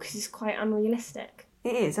school, because it's quite unrealistic.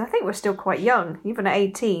 It is. I think we're still quite young, even at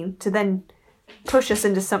 18, to then push us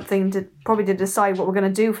into something to decide what we're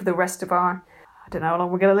going to do for the rest of our, I don't know how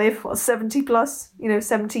long we're going to live, 70 plus,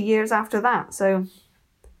 70 years after that. So,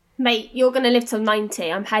 mate, you're going to live till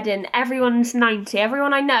 90. I'm heading, everyone's 90.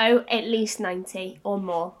 Everyone I know, at least 90 or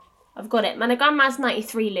more. I've got it. My grandma's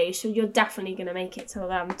 93, Lou, so you're definitely going to make it till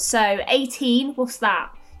then. So, 18, what's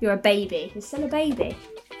that? You're a baby. You're still a baby.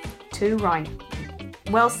 Too right.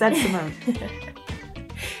 Well said, Simone.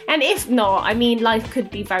 And if not, I mean, life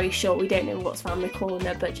could be very short. We don't know what's around the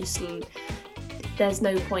corner, but just there's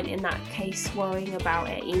no point in that case worrying about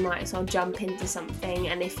it. You might as well jump into something,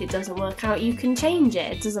 and if it doesn't work out, you can change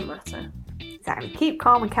it. It doesn't matter. Exactly. Keep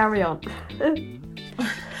calm and carry on.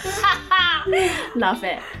 Love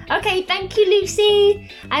it. Okay, thank you,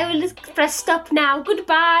 Lucy. I will press stop now.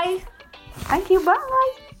 Goodbye. Thank you.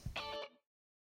 Bye.